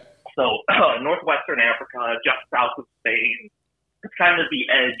 Okay. So Northwestern Africa, just south of Spain. It's kind of the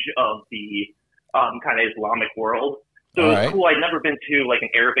edge of the kind of Islamic world. So it's cool. I'd never been to like an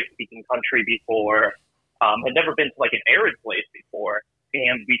Arabic speaking country before. Had never been to like an arid place before.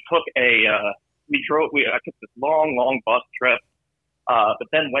 And we took I took this long bus trip. But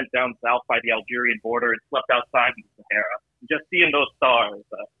then went down south by the Algerian border and slept outside in the Sahara. Just seeing those stars,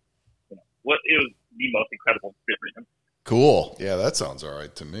 it was the most incredible experience. Cool. Yeah, that sounds all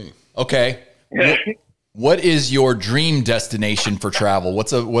right to me. Okay. What is your dream destination for travel?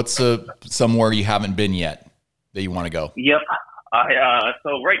 What's somewhere you haven't been yet that you want to go? Yep.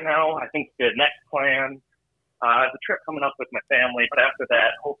 So right now, I think the next plan is a trip coming up with my family. But after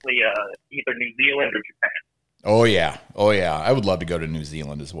that, hopefully either New Zealand or Japan. Oh yeah. I would love to go to New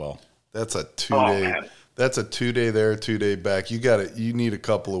Zealand as well. That's a 2-day. That's a 2-day there, 2-day back. You need a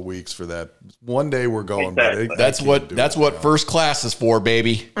couple of weeks for that. One day we're going. Exactly. But that's what first class is for,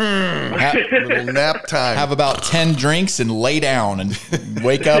 baby. Little nap time. Have about 10 drinks and lay down and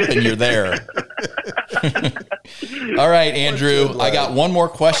wake up and you're there. All right, Andrew, I got one more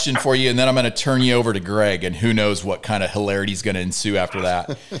question for you, and then I'm going to turn you over to Greg, and who knows what kind of hilarity is going to ensue after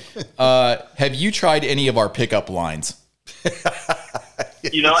that. Have you tried any of our pickup lines? As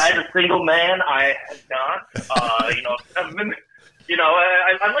a single man, I have not. I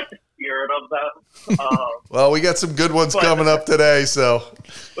like the spirit of that. Well, we got some good ones coming up today, so.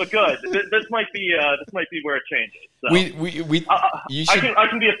 But good. This might be where it changes. So. You should... I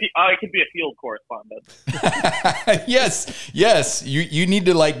can be a field correspondent. Yes. You need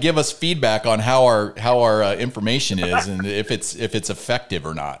to give us feedback on how our information is and if it's effective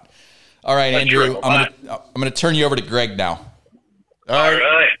or not. All right, Andrew, I'm gonna turn you over to Greg now. All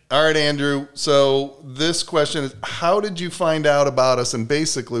right, Andrew. So this question is, how did you find out about us? And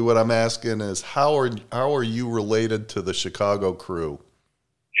basically what I'm asking is, how are you related to the Chicago crew?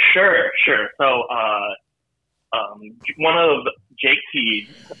 Sure. So, one of Jake T's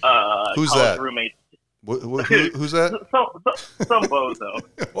who's that? Roommates. Who's that? Some bozo.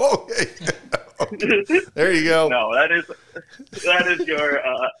 Oh, hey. There you go. No, that is your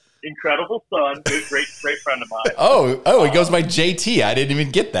incredible son, great friend of mine. Oh, he goes by JT. I didn't even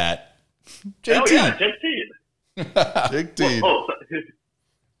get that. JT. Oh yeah, JT. Jake T.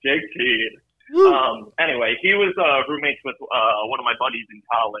 Jake T. Anyway, he was roommates with one of my buddies in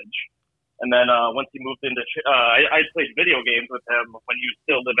college, and then once he moved into, I played video games with him when he was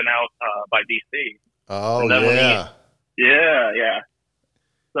still living out by DC. Oh yeah. Yeah.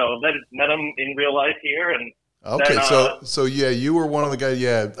 So then met him in real life here, and. Okay, so yeah, you were one of the guys.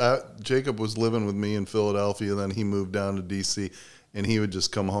 Yeah, Jacob was living with me in Philadelphia, and then he moved down to DC, and he would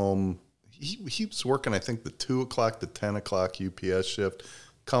just come home. He was working, I think, the 2 o'clock to 10 o'clock UPS shift.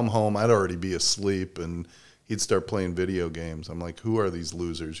 Come home, I'd already be asleep, and he'd start playing video games. I'm like, who are these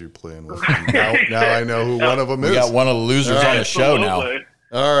losers you're playing with? Now I know who one of them is. We got one of the losers on the show now.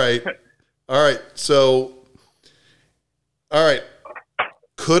 All right. So,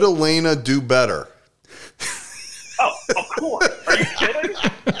 could Elena do better? Oh, of course. Are you kidding?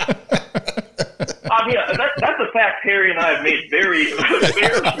 I mean, that's a fact Harry and I have made very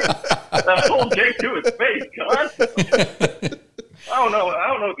I've told Jake to his face constantly. I don't know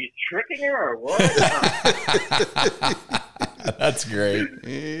if he's tricking her or what. That's great.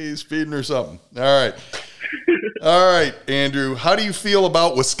 He's feeding her something. All right, Andrew. How do you feel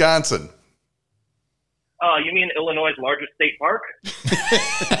about Wisconsin? You mean Illinois' largest state park?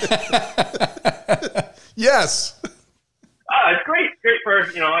 Yes. It's great. Great for,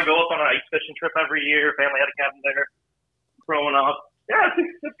 I go up on an ice fishing trip every year. Family had a cabin there growing up. Yeah,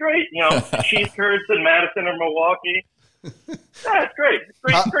 it's great. Cheese curds in Madison or Milwaukee. Yeah, it's great. It's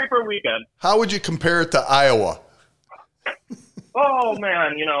great for a weekend. How would you compare it to Iowa? Oh,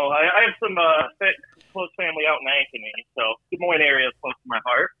 man. I have some close family out in Ankeny, so Des Moines area is close to my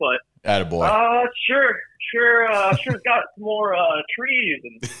heart. But attaboy. Sure, it's got some more trees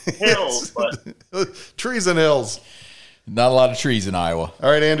and hills, but trees and hills. Not a lot of trees in Iowa.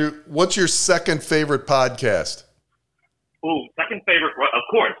 All right, Andrew, what's your second favorite podcast? Ooh, second favorite, of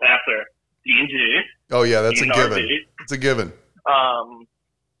course, after D&G. Oh yeah, that's a given. It's a given. Well,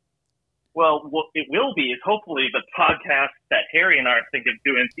 what it will be is hopefully the podcast that Harry and I are thinking of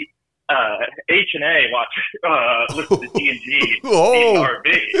doing. H&A listen to D&G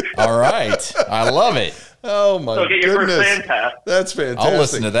RV. All right. I love it. Oh, my goodness. So get your first fan pass. That's fantastic. I'll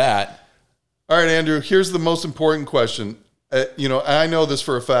listen to that. All right, Andrew, here's the most important question. I know this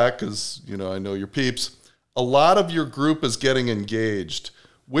for a fact because, I know your peeps. A lot of your group is getting engaged.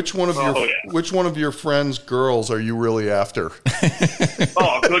 Which one of your friends' girls are you really after?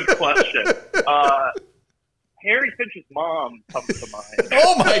 Oh, good question. Harry Finch's mom comes to mind.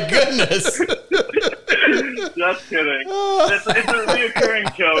 Oh my goodness! Just kidding. It's a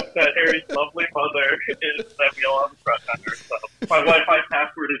reoccurring joke that Harry's lovely mother is that we all have a crush on her. So my Wi-Fi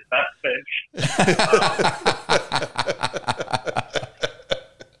password is Finch.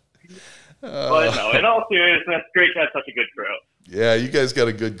 But no, in all seriousness, great to have such a good crew. Yeah, you guys got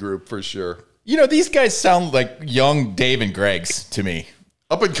a good group for sure. These guys sound like young Dave and Greg's to me.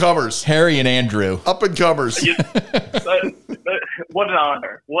 Up and comers. Harry and Andrew. Up and comers. What an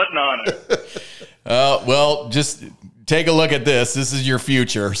honor. What an honor. Well, just take a look at this. This is your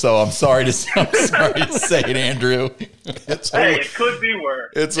future. So I'm sorry to say it, Andrew. It could be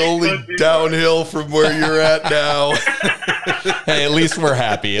worse. It's only downhill from where you're at now. Hey, at least we're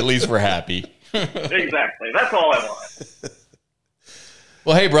happy. Exactly. That's all I want.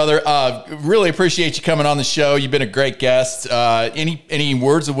 Well, hey, brother, really appreciate you coming on the show. You've been a great guest. Any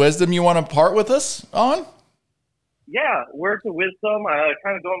words of wisdom you want to part with us on? Yeah, words of wisdom,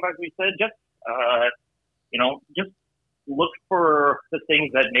 kind of going back to what we said, just look for the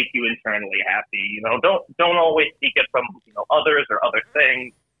things that make you internally happy. Don't always seek it from others or other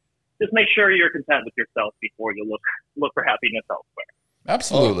things. Just make sure you're content with yourself before you look for happiness elsewhere.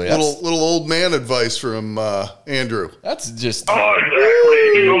 Absolutely. Little old man advice from Andrew. That's just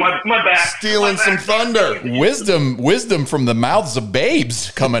exactly. My back stealing some thunder. Wisdom from the mouths of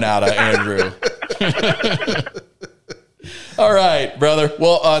babes coming out of Andrew. All right, brother.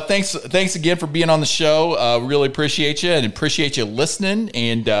 Well, thanks again for being on the show. Really appreciate you and appreciate you listening,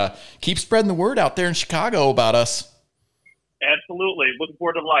 and keep spreading the word out there in Chicago about us. Absolutely. Looking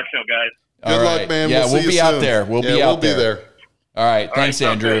forward to the live show, guys. Good luck, man. Yeah, we'll be out there. We'll be there. All right. Thanks,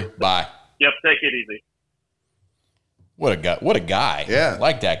 Andrew. Okay. Bye. Yep. Take it easy. What a guy. Yeah. I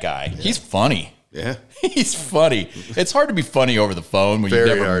like that guy. Yeah. He's funny. Yeah. He's funny. It's hard to be funny over the phone when you've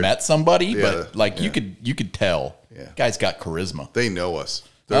never met somebody, but you could tell. Yeah. Guy's got charisma. They know us.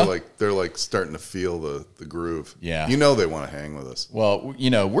 They're like starting to feel the groove. Yeah. They want to hang with us. Well,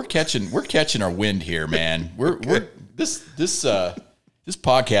 we're catching our wind here, man. We're this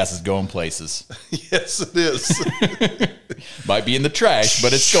podcast is going places. Yes, it is. Might be in the trash,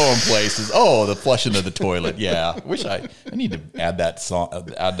 but it's going places. Oh, the flushing of the toilet. Yeah. I need to add that sound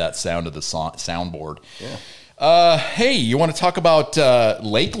to the soundboard. Yeah. Hey, you want to talk about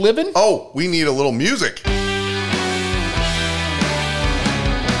lake living? Oh, we need a little music.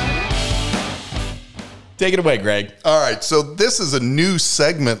 Take it away, Greg. All right. So this is a new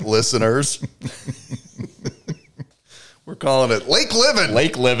segment, listeners. We're calling it Lake Livin'.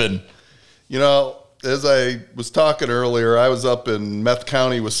 Lake Livin'. As I was talking earlier, I was up in Meth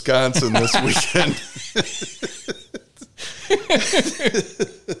County, Wisconsin this weekend.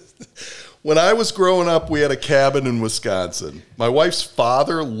 When I was growing up, we had a cabin in Wisconsin. My wife's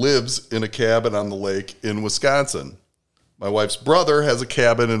father lives in a cabin on the lake in Wisconsin. My wife's brother has a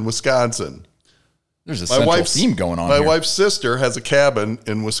cabin in Wisconsin. There's a central theme going on here. My wife's sister has a cabin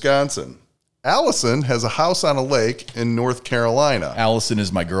in Wisconsin. Allison has a house on a lake in North Carolina. Allison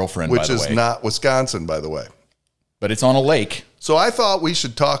is my girlfriend, by the way. Which is not Wisconsin, by the way. But it's on a lake. So I thought we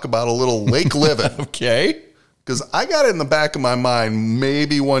should talk about a little lake living. Okay. Because I got it in the back of my mind,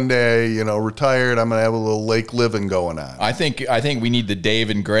 maybe one day, retired, I'm going to have a little lake living going on. I think we need the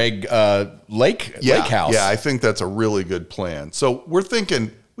Dave and Greg lake house. Yeah, I think that's a really good plan. So we're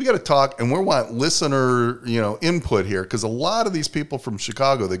thinking we got to talk, and we want listener, input here, because a lot of these people from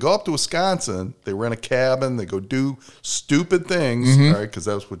Chicago, they go up to Wisconsin, they rent a cabin, they go do stupid things, right? Because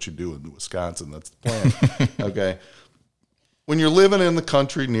that's what you do in Wisconsin. That's the plan. Okay. When you're living in the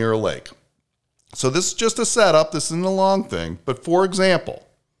country near a lake. So this is just a setup. This isn't a long thing. But for example,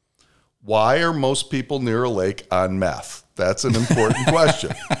 why are most people near a lake on meth? That's an important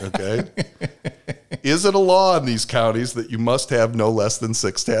question. Okay. Is it a law in these counties that you must have no less than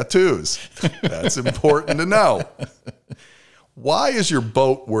 6 tattoos? That's important to know. Why is your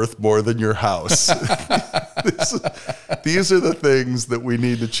boat worth more than your house? These are the things that we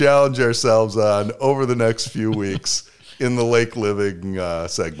need to challenge ourselves on over the next few weeks in the lake living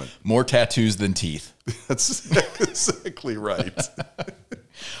segment. More tattoos than teeth. That's exactly right.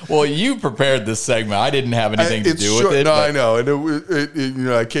 Well, you prepared this segment. I didn't have anything to do with it. No, I know,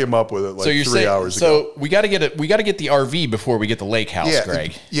 and I came up with it like 3 hours ago. So we got to get it. We got to get the RV before we get the lake house,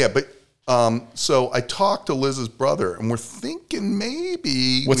 Greg. Yeah, but so I talked to Liz's brother, and we're thinking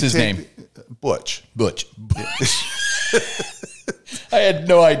maybe what's his name? Butch. I had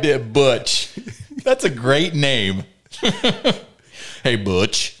no idea. Butch. That's a great name. Hey,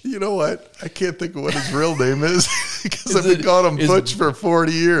 Butch. You know what? I can't think of what his real name is because I've been calling him Butch for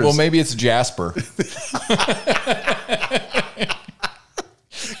 40 years. Well, maybe it's Jasper.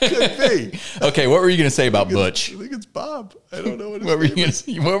 Could be. Okay, what were you going to say about Butch? I think it's Bob. I don't know what his name is.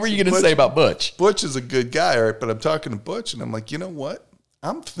 What were you going to say about Butch? Butch is a good guy, all right, but I'm talking to Butch, and I'm like, you know what?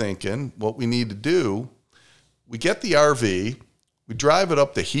 I'm thinking what we need to do, we get the RV, we drive it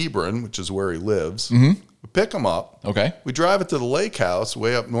up to Hebron, which is where he lives. Mm-hmm. We pick him up. Okay. We drive it to the lake house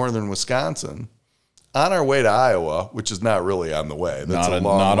way up northern Wisconsin. On our way to Iowa, which is not really on the way. That's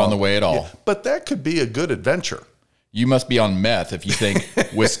not on the way at all. Yeah, but that could be a good adventure. You must be on meth if you think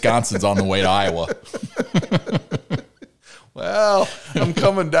Wisconsin's on the way to Iowa. Well, I'm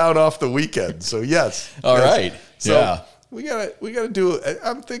coming down off the weekend, so yes. All right. So yeah. we gotta do it.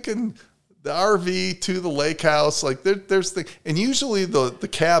 I'm thinking the RV to the lake house, like there's and usually the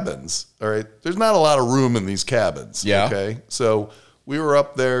cabins, all right, there's not a lot of room in these cabins. Yeah. Okay. So we were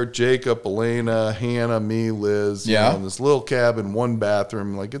up there, Jacob, Elena, Hannah, me, Liz, in this little cabin, 1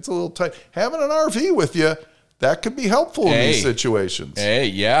 bathroom, like it's a little tight. Having an RV with you, That could be helpful in these situations. Hey,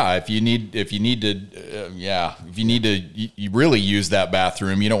 yeah. If you need to you really use that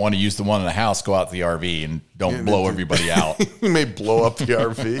bathroom, you don't want to use the one in the house, go out to the RV and don't blow everybody out. You may blow up the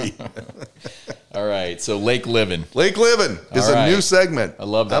RV. All right. So Lake Livin. Lake Livin is a new segment. I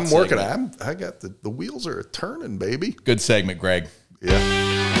love that. I'm working. I got the wheels are turning, baby. Good segment, Greg. Yeah.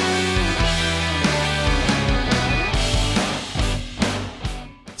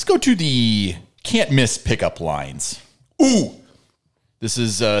 Let's go to the can't miss pickup lines. Ooh. This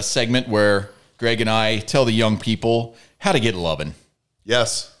is a segment where Greg and I tell the young people how to get lovin'.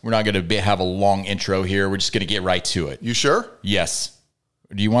 Yes. We're not going to have a long intro here. We're just going to get right to it. You sure? Yes.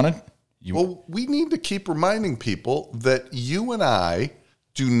 Do you want to? Well, we need to keep reminding people that you and I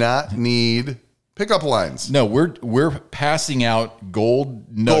do not need pickup lines. No, we're passing out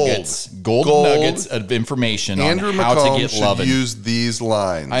gold nuggets of information Andrew on how McComb to get lovin'. use these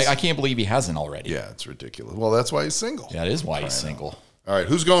lines. I can't believe he hasn't already. Yeah, it's ridiculous. Well, that's why he's single. That is why he's single. All right,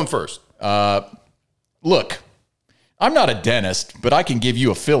 who's going first? Look, I'm not a dentist, but I can give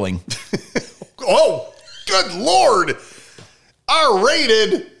you a filling. Oh, good Lord.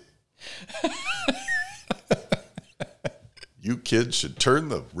 R-rated. You kids should turn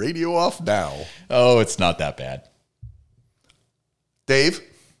the radio off now. Oh, it's not that bad. Dave?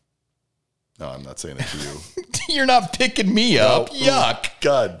 No, I'm not saying it to you. You're not picking me up. No. Yuck.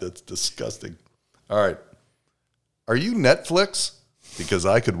 God, that's disgusting. All right. Are you Netflix? Because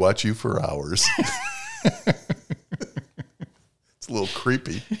I could watch you for hours. It's a little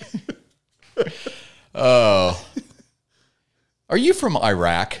creepy. Oh. Are you from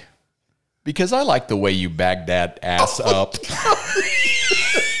Iraq? Because I like the way you bagged that ass up.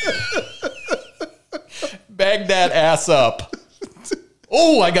 Bag that ass up.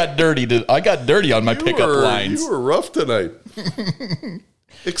 Oh, I got dirty on my pickup lines. You were rough tonight.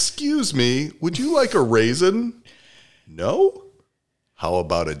 Excuse me, would you like a raisin? No? How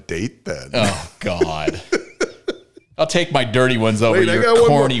about a date then? Oh, God. I'll take my dirty ones over your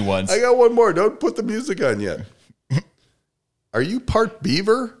corny ones. I got one more. Don't put the music on yet. Are you part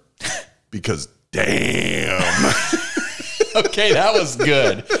beaver? Because damn. Okay, that was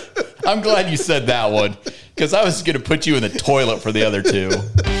good. I'm glad you said that one because I was going to put you in the toilet for the other two.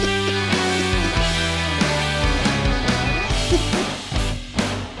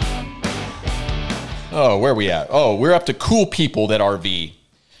 Oh, where are we at? Oh, we're up to cool people that RV.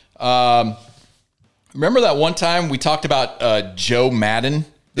 Remember that one time we talked about Joe Madden,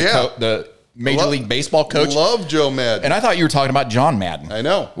 the Major League Baseball coach? Love Joe Madden. And I thought you were talking about John Madden. I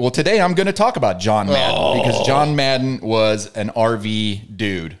know. Well, today I'm going to talk about John Madden because John Madden was an RV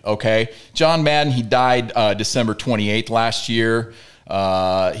dude, okay? John Madden, he died December 28th last year.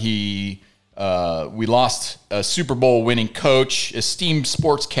 We lost a Super Bowl winning coach, esteemed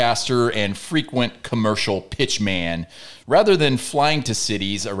sportscaster, and frequent commercial pitchman. Rather than flying to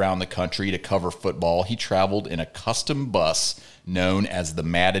cities around the country to cover football, he traveled in a custom bus known as the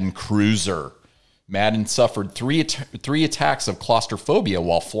Madden Cruiser. Madden suffered three attacks of claustrophobia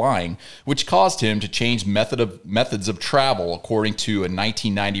while flying, which caused him to change methods of travel, according to a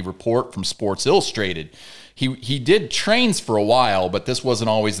 1990 report from Sports Illustrated. He did trains for a while, but this wasn't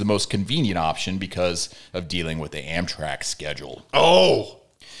always the most convenient option because of dealing with the Amtrak schedule. Oh!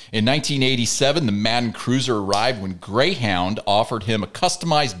 In 1987, the Madden Cruiser arrived when Greyhound offered him a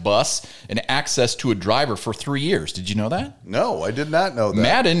customized bus and access to a driver for 3 years. Did you know that? No, I did not know that.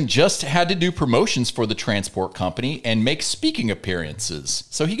 Madden just had to do promotions for the transport company and make speaking appearances.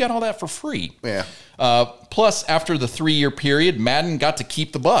 So he got all that for free. Yeah. Plus, after the 3-year period, Madden got to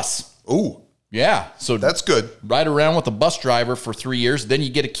keep the bus. Ooh. Yeah. So that's good. Ride around with a bus driver for 3 years, then you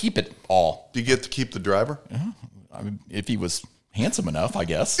get to keep it all. Do you get to keep the driver? I mean, if he was handsome enough, I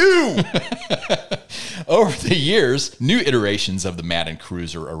guess. Ew! Over the years, new iterations of the Madden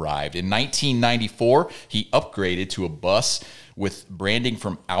Cruiser arrived. In 1994, he upgraded to a bus with branding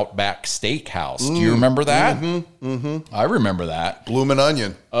from Outback Steakhouse. Do you remember that? Mm-hmm. Mm-hmm. I remember that. Bloomin'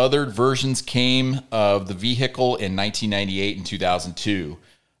 Onion. Other versions came of the vehicle in 1998 and 2002.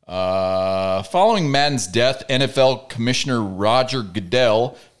 Following Madden's death, NFL Commissioner Roger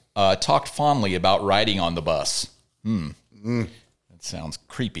Goodell talked fondly about riding on the bus. That sounds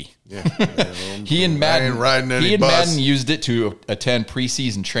creepy. Yeah, he and Madden used it to attend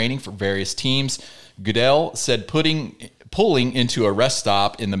preseason training for various teams. Goodell said pulling into a rest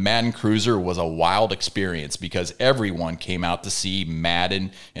stop in the Madden Cruiser was a wild experience because everyone came out to see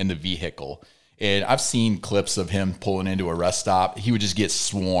Madden and the vehicle. And I've seen clips of him pulling into a rest stop. He would just get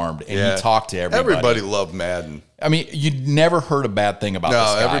swarmed, and he talked to everybody. Everybody loved Madden. I mean, you never heard a bad thing about this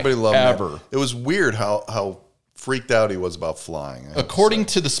guy. Everybody loved ever. Madden. It was weird how freaked out he was about flying. According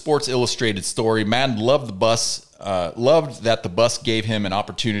to the Sports Illustrated story, Madden loved that the bus gave him an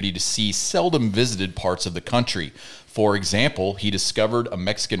opportunity to see seldom visited parts of the country. For example, he discovered a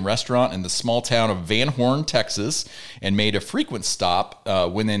Mexican restaurant in the small town of Van Horn, Texas, and made a frequent stop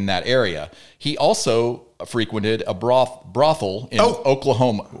within that area. He also frequented a brothel in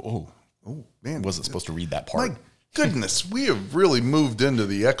Oklahoma. Oh, man. Wasn't supposed to read that part. My goodness, we have really moved into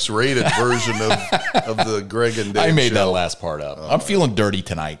the X-rated version of the Greg and Dave I made show. that last part up. I'm feeling dirty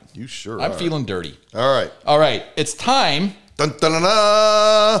tonight. You sure I'm are. feeling dirty. All right. All right. It's time. Dun, dun, dun,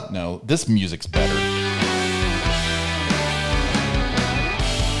 dun. No, this music's better.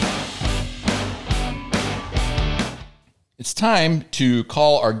 It's time to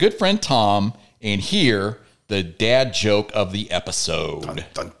call our good friend Tom and hear the dad joke of the episode. Dun,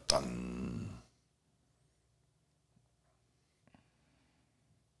 dun, dun.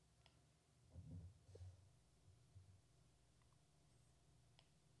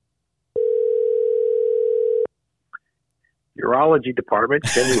 Urology department,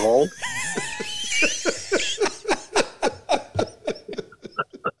 can you hold?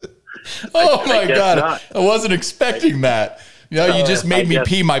 Oh my God. not. I wasn't expecting that. You know, you just made me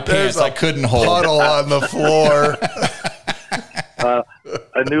pee my pants. I couldn't hold. Puddle on the floor.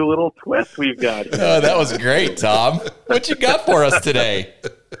 A new little twist we've got. Oh, that was great, Tom. What you got for us today?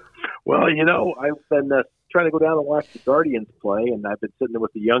 Well, I've been trying to go down and watch the Guardians play, and I've been sitting there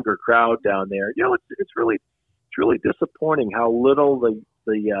with the younger crowd down there. It's really disappointing how little the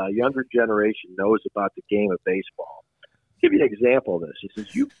younger generation knows about the game of baseball. I'll give you an example of this. He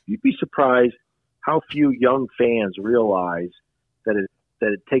says you'd be surprised how few young fans realize that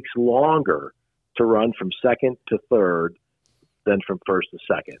it takes longer to run from second to third than from first to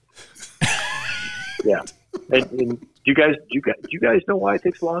second. Yeah, and do you guys know why it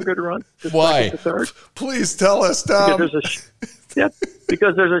takes longer to run? Why? Second to third? Please tell us, Tom.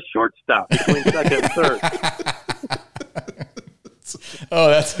 Because there's a shortstop between second and third. Oh,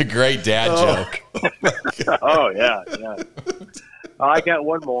 that's a great dad joke. Oh yeah. I got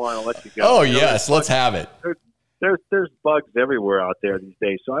one more, and I'll let you go. Oh yes, let's have it. There's bugs everywhere out there these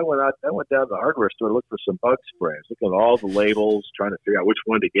days. So I went down to the hardware store to look for some bug spray. I was looking at all the labels, trying to figure out which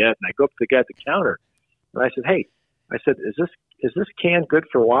one to get. And I go up to the guy at the counter, and I said, "Hey, is this can good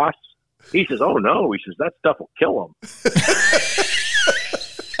for wasps?" He says, "Oh no." He says, "That stuff will kill them."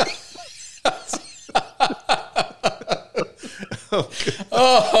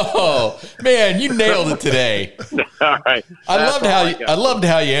 Oh man, you nailed it today. All right. I loved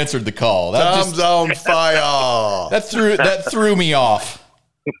how you answered the call. Tom's on fire. That threw me off.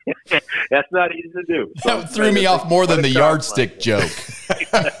 That's not easy to do. That threw me off more than the yardstick joke.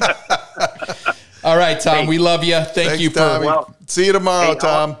 All right, Tom, we love you. Thanks, you for. Tommy. See you tomorrow,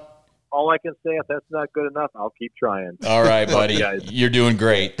 Tom. All I can say, if that's not good enough, I'll keep trying. All right, buddy. You're doing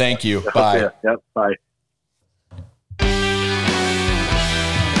great. Thank you. Bye. Yep. Bye.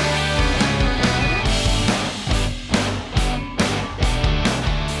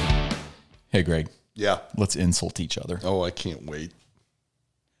 Hey, Greg. Yeah. Let's insult each other. Oh, I can't wait.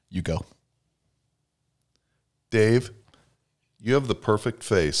 You go. Dave, you have the perfect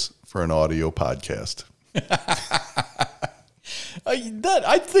face for an audio podcast.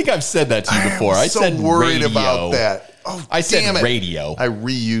 I think I've said that to you before. I so said worried radio. about that. Oh, I said damn it. radio. I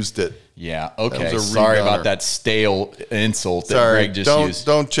reused it. Yeah. Okay. was a Sorry redunner. about that stale insult that Sorry, Greg just used.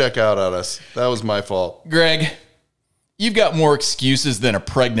 Don't check out on us. That was my fault. Greg, you've got more excuses than a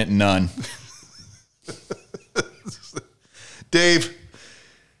pregnant nun. Dave,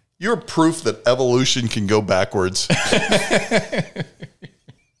 you're proof that evolution can go backwards.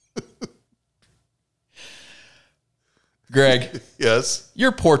 Greg, Yes.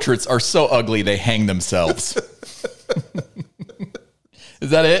 your portraits are so ugly they hang themselves. Is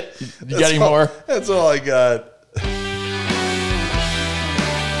that it? You got any more? That's all I got.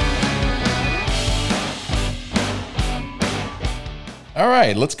 All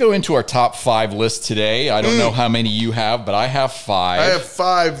right, let's go into our top 5 list today. I don't know how many you have, but I have 5. I have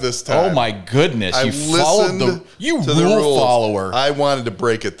 5 this time. Oh my goodness! I You followed listened you to the rule rules. follower. I wanted to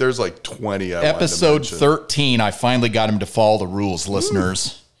break it. There's like 20. Episode 13. I finally got him to follow the rules,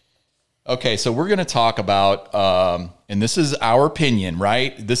 listeners. Okay, so we're going to talk about, and this is our opinion,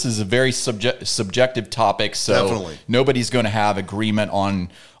 right? This is a very subjective topic, so Definitely. nobody's going to have agreement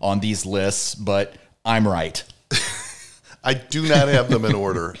on these lists, but I'm right. I do not have them in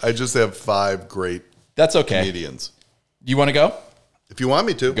order. I just have 5 great That's okay. comedians. You want to go? If you want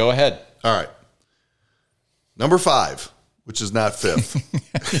me to. Go ahead. All right. Number 5, which is not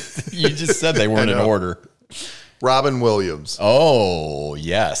 5th. You just said they weren't in know. order. Robin Williams. Oh,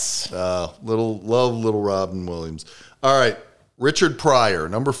 yes. Little Robin Williams. All right. Richard Pryor,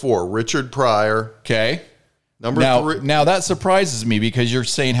 number 4. Richard Pryor. Okay. Number 3. Now that surprises me because you're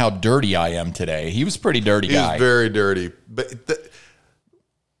saying how dirty I am today. He was a pretty dirty guy. He was very dirty. But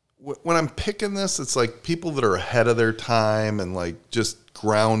when I'm picking this, it's like people that are ahead of their time and like just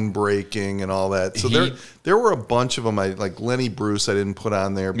groundbreaking and all that. So there were a bunch of them. Like Lenny Bruce, I didn't put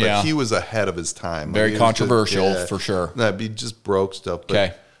on there, but he was ahead of his time. Very controversial for sure. He just broke stuff. But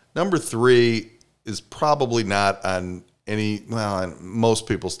okay. Number 3 is probably not on on most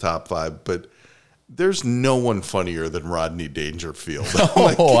people's top 5, but there's no one funnier than Rodney Dangerfield.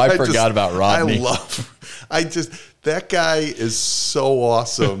 I forgot about Rodney. That guy is so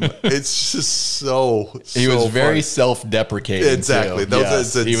awesome. It's just so He was very self-deprecating. Exactly.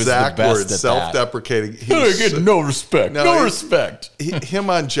 Those are the exact words. Self-deprecating. No respect. No respect. Him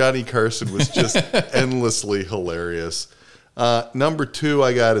on Johnny Carson was just endlessly hilarious. Number 2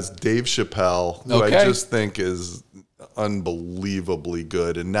 I got is Dave Chappelle, who I just think is unbelievably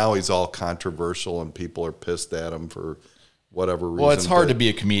good, and now he's all controversial and people are pissed at him for whatever reason. Well, it's hard to be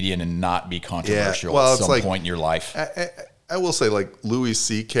a comedian and not be controversial at some point in your life. I will say, like Louis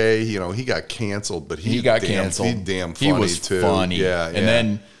C.K., he got canceled, but he got canceled. He damn funny, he was too. Funny. Yeah. And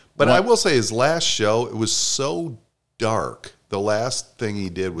then, I will say his last show, it was so dark. The last thing he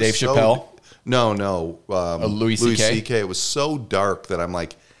did was Dave Chappelle? No. Louis C.K.? It was so dark that I'm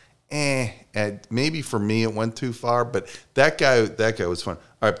like, and maybe for me it went too far, but that guy was fun.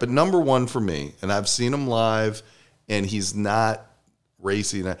 All right, but number 1 for me, and I've seen him live, and he's not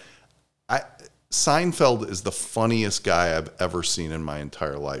racy. Seinfeld is the funniest guy I've ever seen in my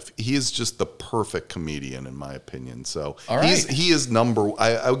entire life. He is just the perfect comedian, in my opinion. So he is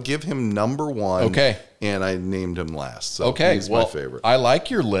I would give him number 1. Okay. And I named him last. So he's my favorite. I like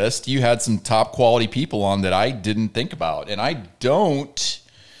your list. You had some top quality people on that I didn't think about. And I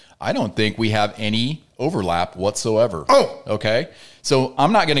don't think we have any overlap whatsoever. Oh. Okay. So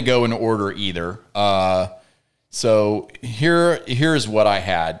I'm not going to go in order either. So here's what I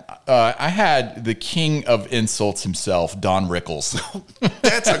had. I had the king of insults himself, Don Rickles.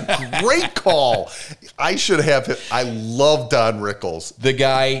 That's a great call. I should have him. I love Don Rickles. The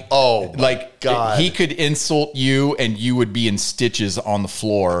guy, God, he could insult you and you would be in stitches on the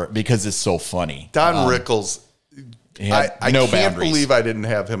floor because it's so funny. Don Rickles. I can't boundaries. believe I didn't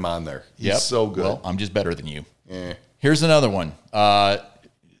have him on there. He's so good. Well, I'm just better than you. Here's another one.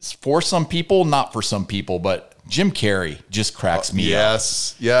 For some people, not for some people, but Jim Carrey just cracks me up.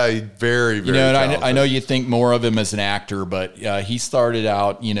 Yes. Yeah, very, very talented. I know you think more of him as an actor, but he started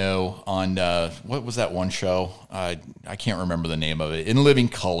out, on, what was that one show? I can't remember the name of it. In Living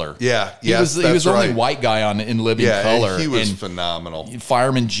Color. Yeah. He was the only white guy on In Living Color. He was phenomenal.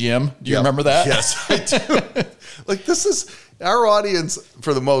 Fireman Jim. Do you remember that? Yes, I do. This is, our audience,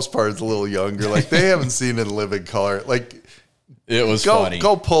 for the most part, is a little younger. They haven't seen In Living Color. It was funny.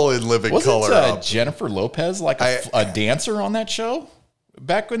 Go pull In Living Color up. Wasn't Jennifer Lopez a dancer on that show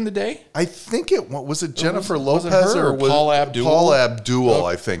back in the day? I think was it Jennifer Lopez or Paul Abdul? Paul Abdul,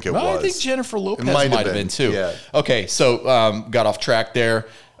 I think it was. I think Jennifer Lopez might have been too. Yeah. Okay, so got off track there.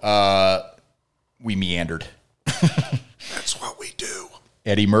 We meandered. That's what we do.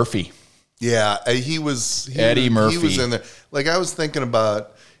 Eddie Murphy. Yeah, Eddie Murphy. He was in there. I was thinking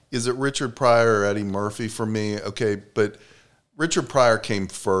about, is it Richard Pryor or Eddie Murphy for me? Okay, but Richard Pryor came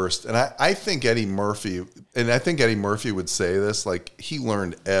first, and I think Eddie Murphy, and I think Eddie Murphy would say this, he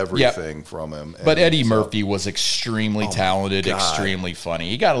learned everything from him. But Eddie Murphy was extremely talented, extremely funny.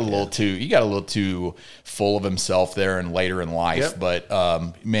 He got a little too full of himself there and later in life. Yep.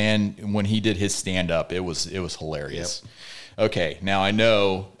 But man, when he did his stand up, it was hilarious. Yep. Okay, now I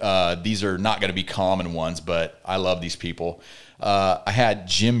know these are not going to be common ones, but I love these people. I had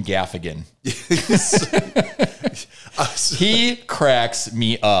Jim Gaffigan. He cracks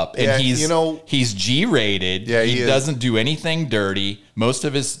me up, and he's G-rated. Yeah, he doesn't do anything dirty. Most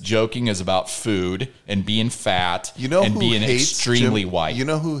of his joking is about food and being fat and being extremely white. You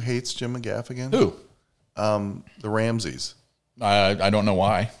know who hates Jim Gaffigan? Who? The Ramseys. I don't know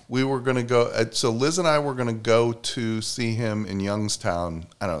why. We were going to go. So Liz and I were going to go to see him in Youngstown,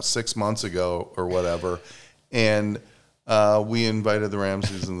 I don't know, 6 months ago or whatever. And we invited the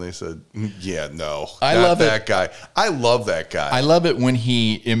Ramseys and they said, yeah, no. I love that guy. I love that guy. I love it when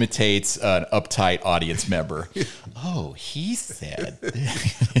he imitates an uptight audience member. Oh, he said.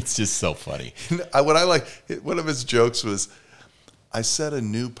 It's just so funny. What I like, one of his jokes was, I set a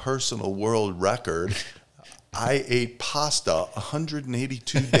new personal world record. I ate pasta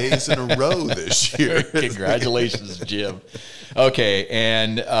 182 days in a row this year. Congratulations, Jim. Okay,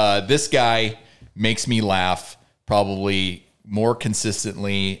 and this guy makes me laugh probably more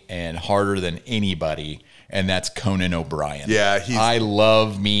consistently and harder than anybody, and that's Conan O'Brien. Yeah, I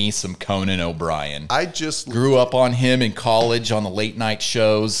love me some Conan O'Brien. I just grew up on him in college on the late night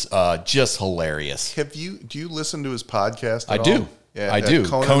shows. Just hilarious. Do you listen to his podcast at I all? do. Yeah, I do.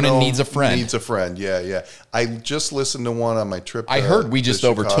 Conan Needs a Friend. Needs a Friend. Yeah. I just listened to one on my trip. I heard we just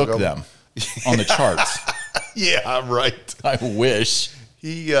overtook them on the charts. Yeah, right. I wish.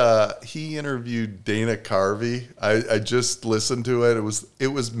 He interviewed Dana Carvey. I just listened to it. It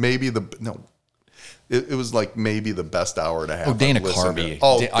was maybe it was like maybe the best hour and a half. Oh, Dana Carvey.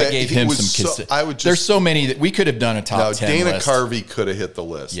 I gave him some. There's so many that we could have done a top 10 Dana list. Carvey could have hit the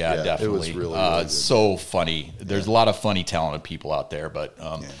list. Yeah, definitely. It was really good. So funny. There's a lot of funny, talented people out there. But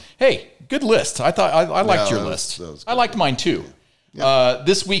hey, good list. I thought I liked your list. I liked mine too. Yeah.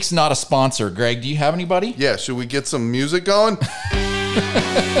 This week's not a sponsor. Greg, do you have anybody? Yeah. Should we get some music going?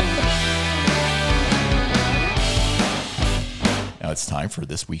 Now it's time for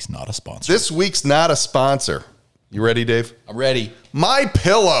this week's not a sponsor. This week's not a sponsor. You ready, Dave? I'm ready. My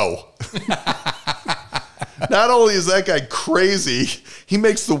Pillow. Not only is that guy crazy, he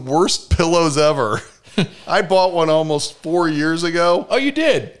makes the worst pillows ever. I bought one almost 4 years ago. Oh, you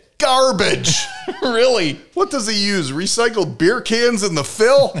did? Garbage. Really? What does he use? Recycled beer cans in the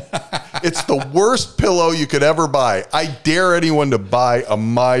fill? It's the worst pillow you could ever buy. I dare anyone to buy a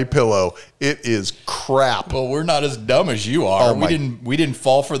My Pillow. It is crap. Well, we're not as dumb as you are. We didn't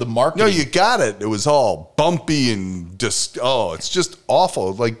fall for the marketing. No, you got it. It was all bumpy and just it's just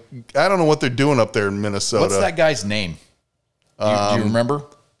awful. Like, I don't know what they're doing up there in Minnesota. What's that guy's name? Do you remember?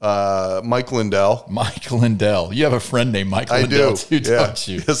 Mike Lindell. Mike Lindell. You have a friend named Mike Lindell too, don't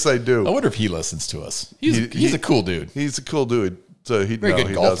you? Yes, I do. I wonder if he listens to us. He's a cool dude. He's a cool dude. So very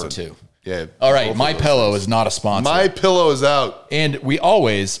good golfer too. Yeah. All right. My Pillow is not a sponsor. My Pillow is out. And we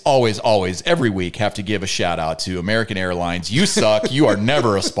always, every week have to give a shout out to American Airlines. You suck. You are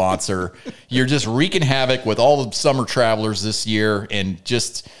never a sponsor. You're just wreaking havoc with all the summer travelers this year. And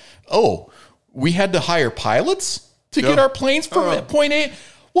just, we had to hire pilots to get our planes from point A.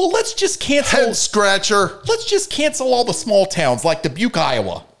 Well, let's just cancel. Head scratcher. Let's just cancel all the small towns like Dubuque,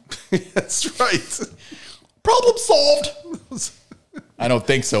 Iowa. That's right. Problem solved. I don't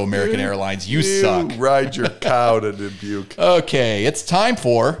think so, American Airlines. You suck. Ride your cow to Dubuque. Okay, it's time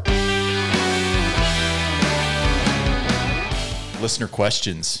for listener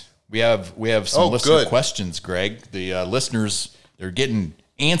questions. We have some listener questions, Greg. The listeners, they're getting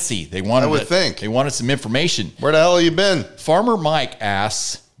antsy. They wanted some information. Where the hell have you been? Farmer Mike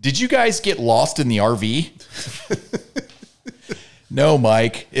asks, did you guys get lost in the RV? No,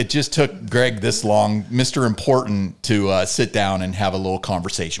 Mike. It just took Greg this long, Mr. Important, to sit down and have a little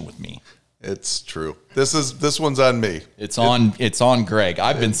conversation with me. It's true. This one's on me. It's on Greg.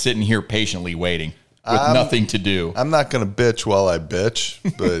 I've been sitting here patiently waiting with nothing to do. I'm not going to bitch while I bitch,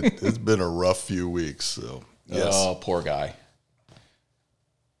 but it's been a rough few weeks. So yes. Oh, poor guy.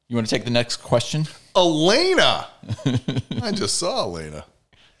 You want to take the next question? Elena. I just saw Elena.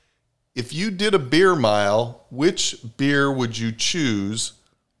 If you did a beer mile, which beer would you choose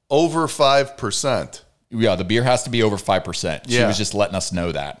over 5%? Yeah, the beer has to be over 5%. She was just letting us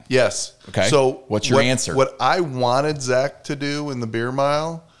know that. Yes. Okay. So what's your answer? What I wanted Zach to do in the beer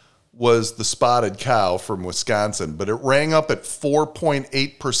mile was the Spotted Cow from Wisconsin, but it rang up at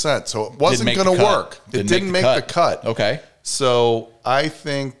 4.8%. So it wasn't going to work. It didn't make the cut. Okay. So I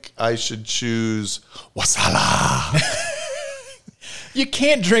think I should choose Wasala. You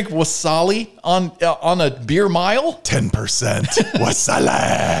can't drink wasali on a beer mile? 10%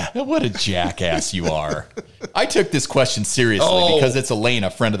 wasala. What a jackass you are. I took this question seriously because it's Elena, a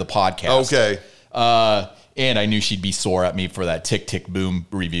friend of the podcast. Okay. And I knew she'd be sore at me for that Tick Tick Boom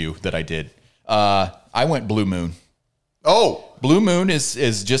review that I did. I went Blue Moon. Oh. Blue Moon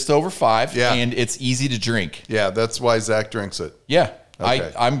is just over 5, yeah, and it's easy to drink. Yeah, that's why Zach drinks it. Yeah.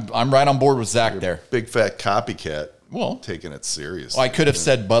 Okay. I'm right on board with Zach there. Big fat copycat. Well, taking it seriously. I could have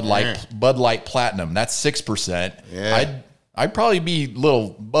said Bud Light Platinum. That's 6%. Yeah. I'd probably be a little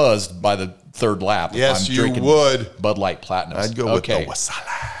buzzed by the third lap. Yes, if I'm you drinking would. Bud Light Platinum. I'd go with the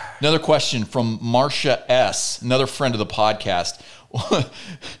wasala. Another question from Marcia S., another friend of the podcast.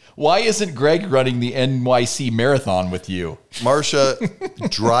 Why isn't Greg running the NYC Marathon with you? Marcia,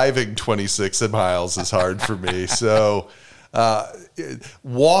 driving 26 miles is hard for me. So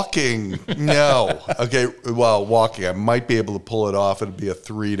walking, no. Okay, well, walking, I might be able to pull it off. It'd be a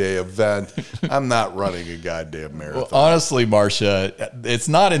 3-day event. I'm not running a goddamn marathon. Well, honestly, Marcia, it's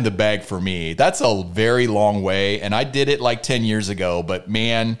not in the bag for me. That's a very long way, and I did it like 10 years ago. But,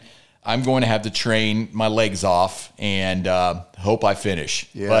 man, I'm going to have to train my legs off and hope I finish.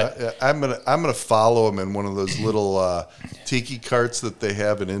 Yeah, but I'm gonna follow him in one of those little tiki carts that they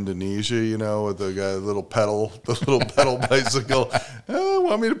have in Indonesia. You know, with the little pedal bicycle.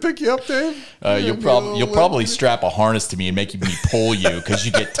 Want me to pick you up, Dave? You'll probably strap a harness to me and make me pull you because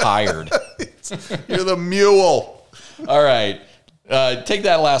you get tired. You're the mule. All right, take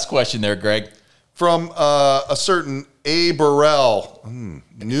that last question there, Greg. From a certain A. Burrell,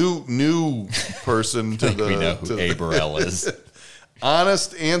 new person to the. We know who A. Burrell is.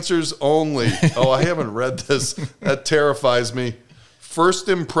 Honest answers only. Oh, I haven't read this. That terrifies me. First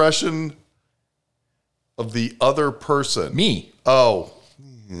impression of the other person. Me. Oh.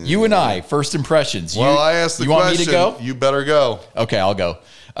 You and I, first impressions. Well, I asked the question. You want me to go? You better go. Okay, I'll go.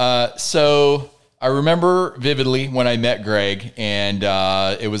 So I remember vividly when I met Greg, and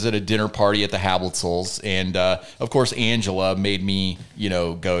it was at a dinner party at the Habelsels, and of course Angela made me,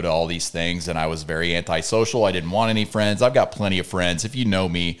 go to all these things, and I was very antisocial. I didn't want any friends. I've got plenty of friends. If you know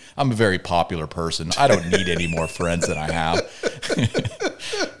me, I'm a very popular person. I don't need any more friends than I have.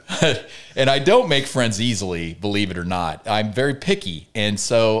 And I don't make friends easily, believe it or not. I'm very picky, and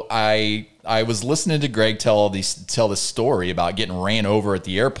so I was listening to Greg tell this story about getting ran over at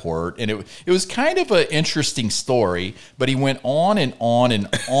the airport, and it was kind of an interesting story, but he went on and on and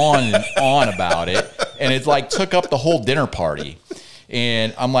on and on about it, and it like took up the whole dinner party.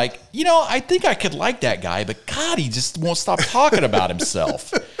 And I'm like, I think I could like that guy, but God, he just won't stop talking about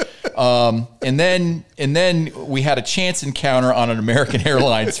himself. And then we had a chance encounter on an American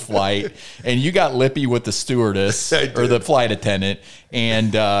Airlines flight, and you got lippy with the stewardess or the flight attendant.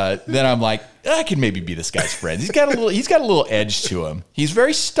 And then I'm like, I can maybe be this guy's friend. He's got a little edge to him. He's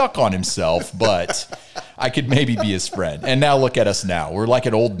very stuck on himself, but I could maybe be his friend. And now look at us now. We're like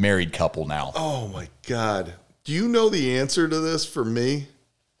an old married couple now. Oh my God. Do you know the answer to this for me?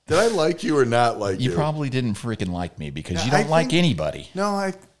 Did I like you or not like you? You probably didn't freaking like me because you don't like anybody. No,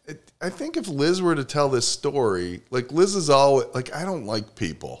 I think if Liz were to tell this story, like Liz is always like, I don't like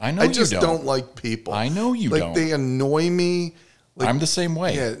people. I know I you just don't. don't like people. I know you like, don't. They annoy me. Like, I'm the same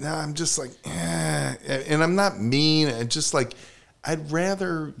way. Yeah, no, I'm just like, and I'm not mean. And just like, I'd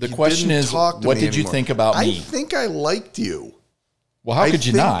rather. The question is, what did you think about me? I think I liked you. Well, how could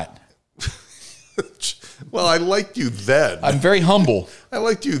you not? Well, I liked you then. I'm very humble. I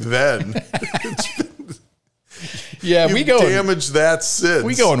liked you then. Yeah, we go damaged that since.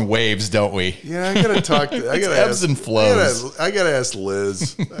 We go in waves, don't we? Yeah, I gotta talk. I gotta ebbs and flows. I gotta ask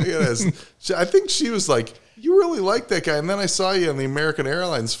Liz. I think she was like, "You really like that guy," and then I saw you on the American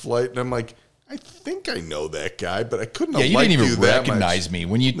Airlines flight, and I'm like, I think I know that guy, but I couldn't. Yeah, you didn't even recognize me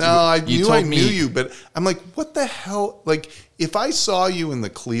when you. No, I knew you, but I'm like, what the hell? Like, if I saw you in the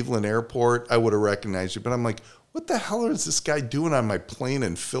Cleveland airport, I would have recognized you. But I'm like, what the hell is this guy doing on my plane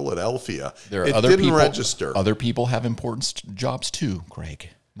in Philadelphia? It didn't register. Other people have important jobs too, Greg.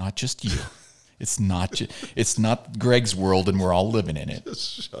 Not just you. It's not Greg's world, and we're all living in it.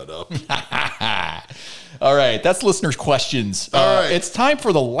 Just shut up. All right, that's listeners' questions. All right. It's time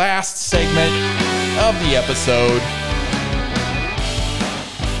for the last segment of the episode.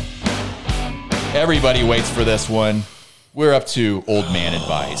 Everybody waits for this one. We're up to old man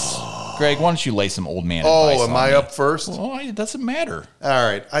advice. Greg, why don't you lay some old man advice on am I me? up first? Well, it doesn't matter. All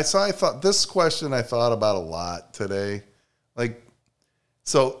right. I thought this question I thought about a lot today.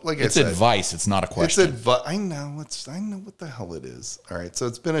 It's advice. It's not a question. It's advice. I know what the hell it is. All right. So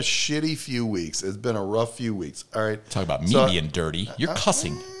it's been a shitty few weeks. It's been a rough few weeks. All right. Talk about me being dirty. You're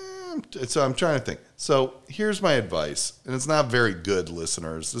cussing. So I'm trying to think. So here's my advice, and it's not very good,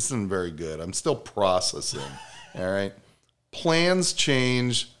 listeners. This isn't very good. I'm still processing. All right. Plans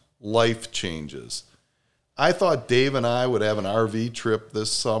change. Life changes. I thought Dave and I would have an RV trip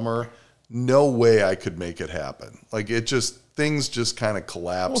this summer. No way I could make it happen. Things just kind of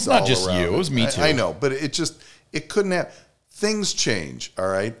collapsed. Well, it's not just you. It was me too. I know, but it couldn't have. Things change. All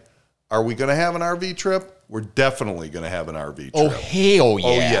right. Are we going to have an RV trip? We're definitely going to have an RV trip. Oh, hell yeah.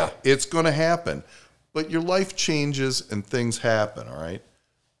 Oh, yeah. It's going to happen. But your life changes and things happen. All right.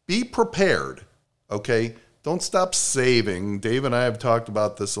 Be prepared. Okay. Don't stop saving. Dave and I have talked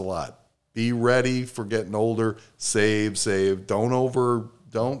about this a lot. Be ready for getting older. Save.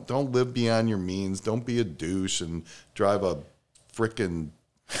 Don't live beyond your means. Don't be a douche and drive a frickin',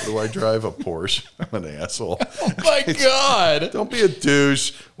 what do I drive? A Porsche. I'm an asshole. Oh my God. Don't be a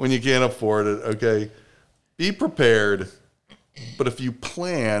douche when you can't afford it, okay? Be prepared. But if you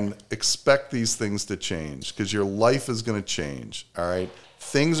plan, expect these things to change because your life is going to change, all right?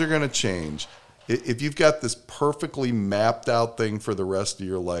 Things are going to change. If you've got this perfectly mapped out thing for the rest of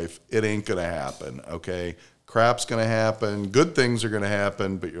your life, it ain't going to happen, okay? Crap's going to happen. Good things are going to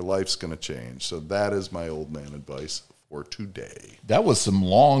happen, but your life's going to change. So that is my old man advice for today. That was some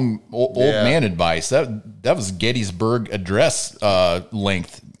long old man advice. That was Gettysburg Address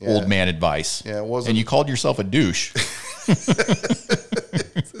length old man advice. Yeah, it wasn't. And you called yourself a douche.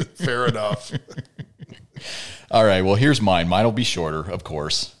 Fair enough. All right. Well, here's mine. Mine will be shorter, of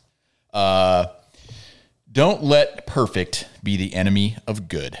course. Don't let perfect be the enemy of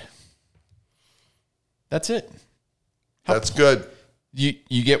good. That's it. That's good. You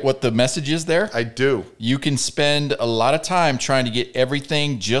get what the message is there? I do. You can spend a lot of time trying to get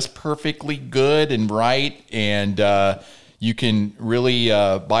everything just perfectly good and right, and you can really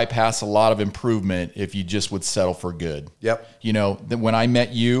bypass a lot of improvement if you just would settle for good. Yep. You know, when I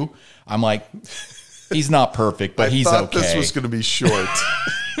met you, I'm like, he's not perfect, but he's okay. I thought this was going to be short.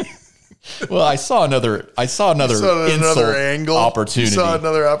 Well, I saw another another angle opportunity. You saw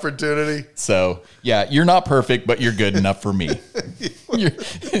another opportunity. So, yeah, you're not perfect, but you're good enough for me.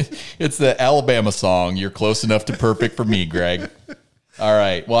 It's the Alabama song. You're close enough to perfect for me, Greg. All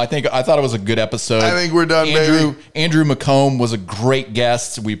right. Well, I thought it was a good episode. I think we're done, baby. Andrew McComb was a great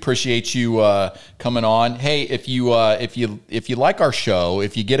guest. We appreciate you coming on. Hey, if you like our show,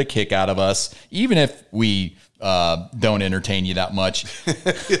 if you get a kick out of us, even if we don't entertain you that much,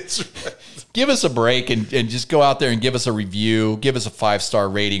 right. Give us a break and just go out there and give us a review. Give us a 5-star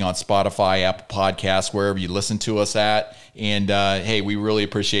rating on Spotify, Apple Podcasts, wherever you listen to us at. And hey, we really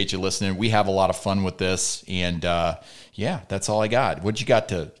appreciate you listening. We have a lot of fun with this. And yeah, that's all I got. What you got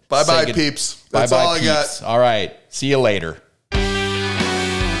to Bye-bye, peeps. That's all I got. All right. See you later.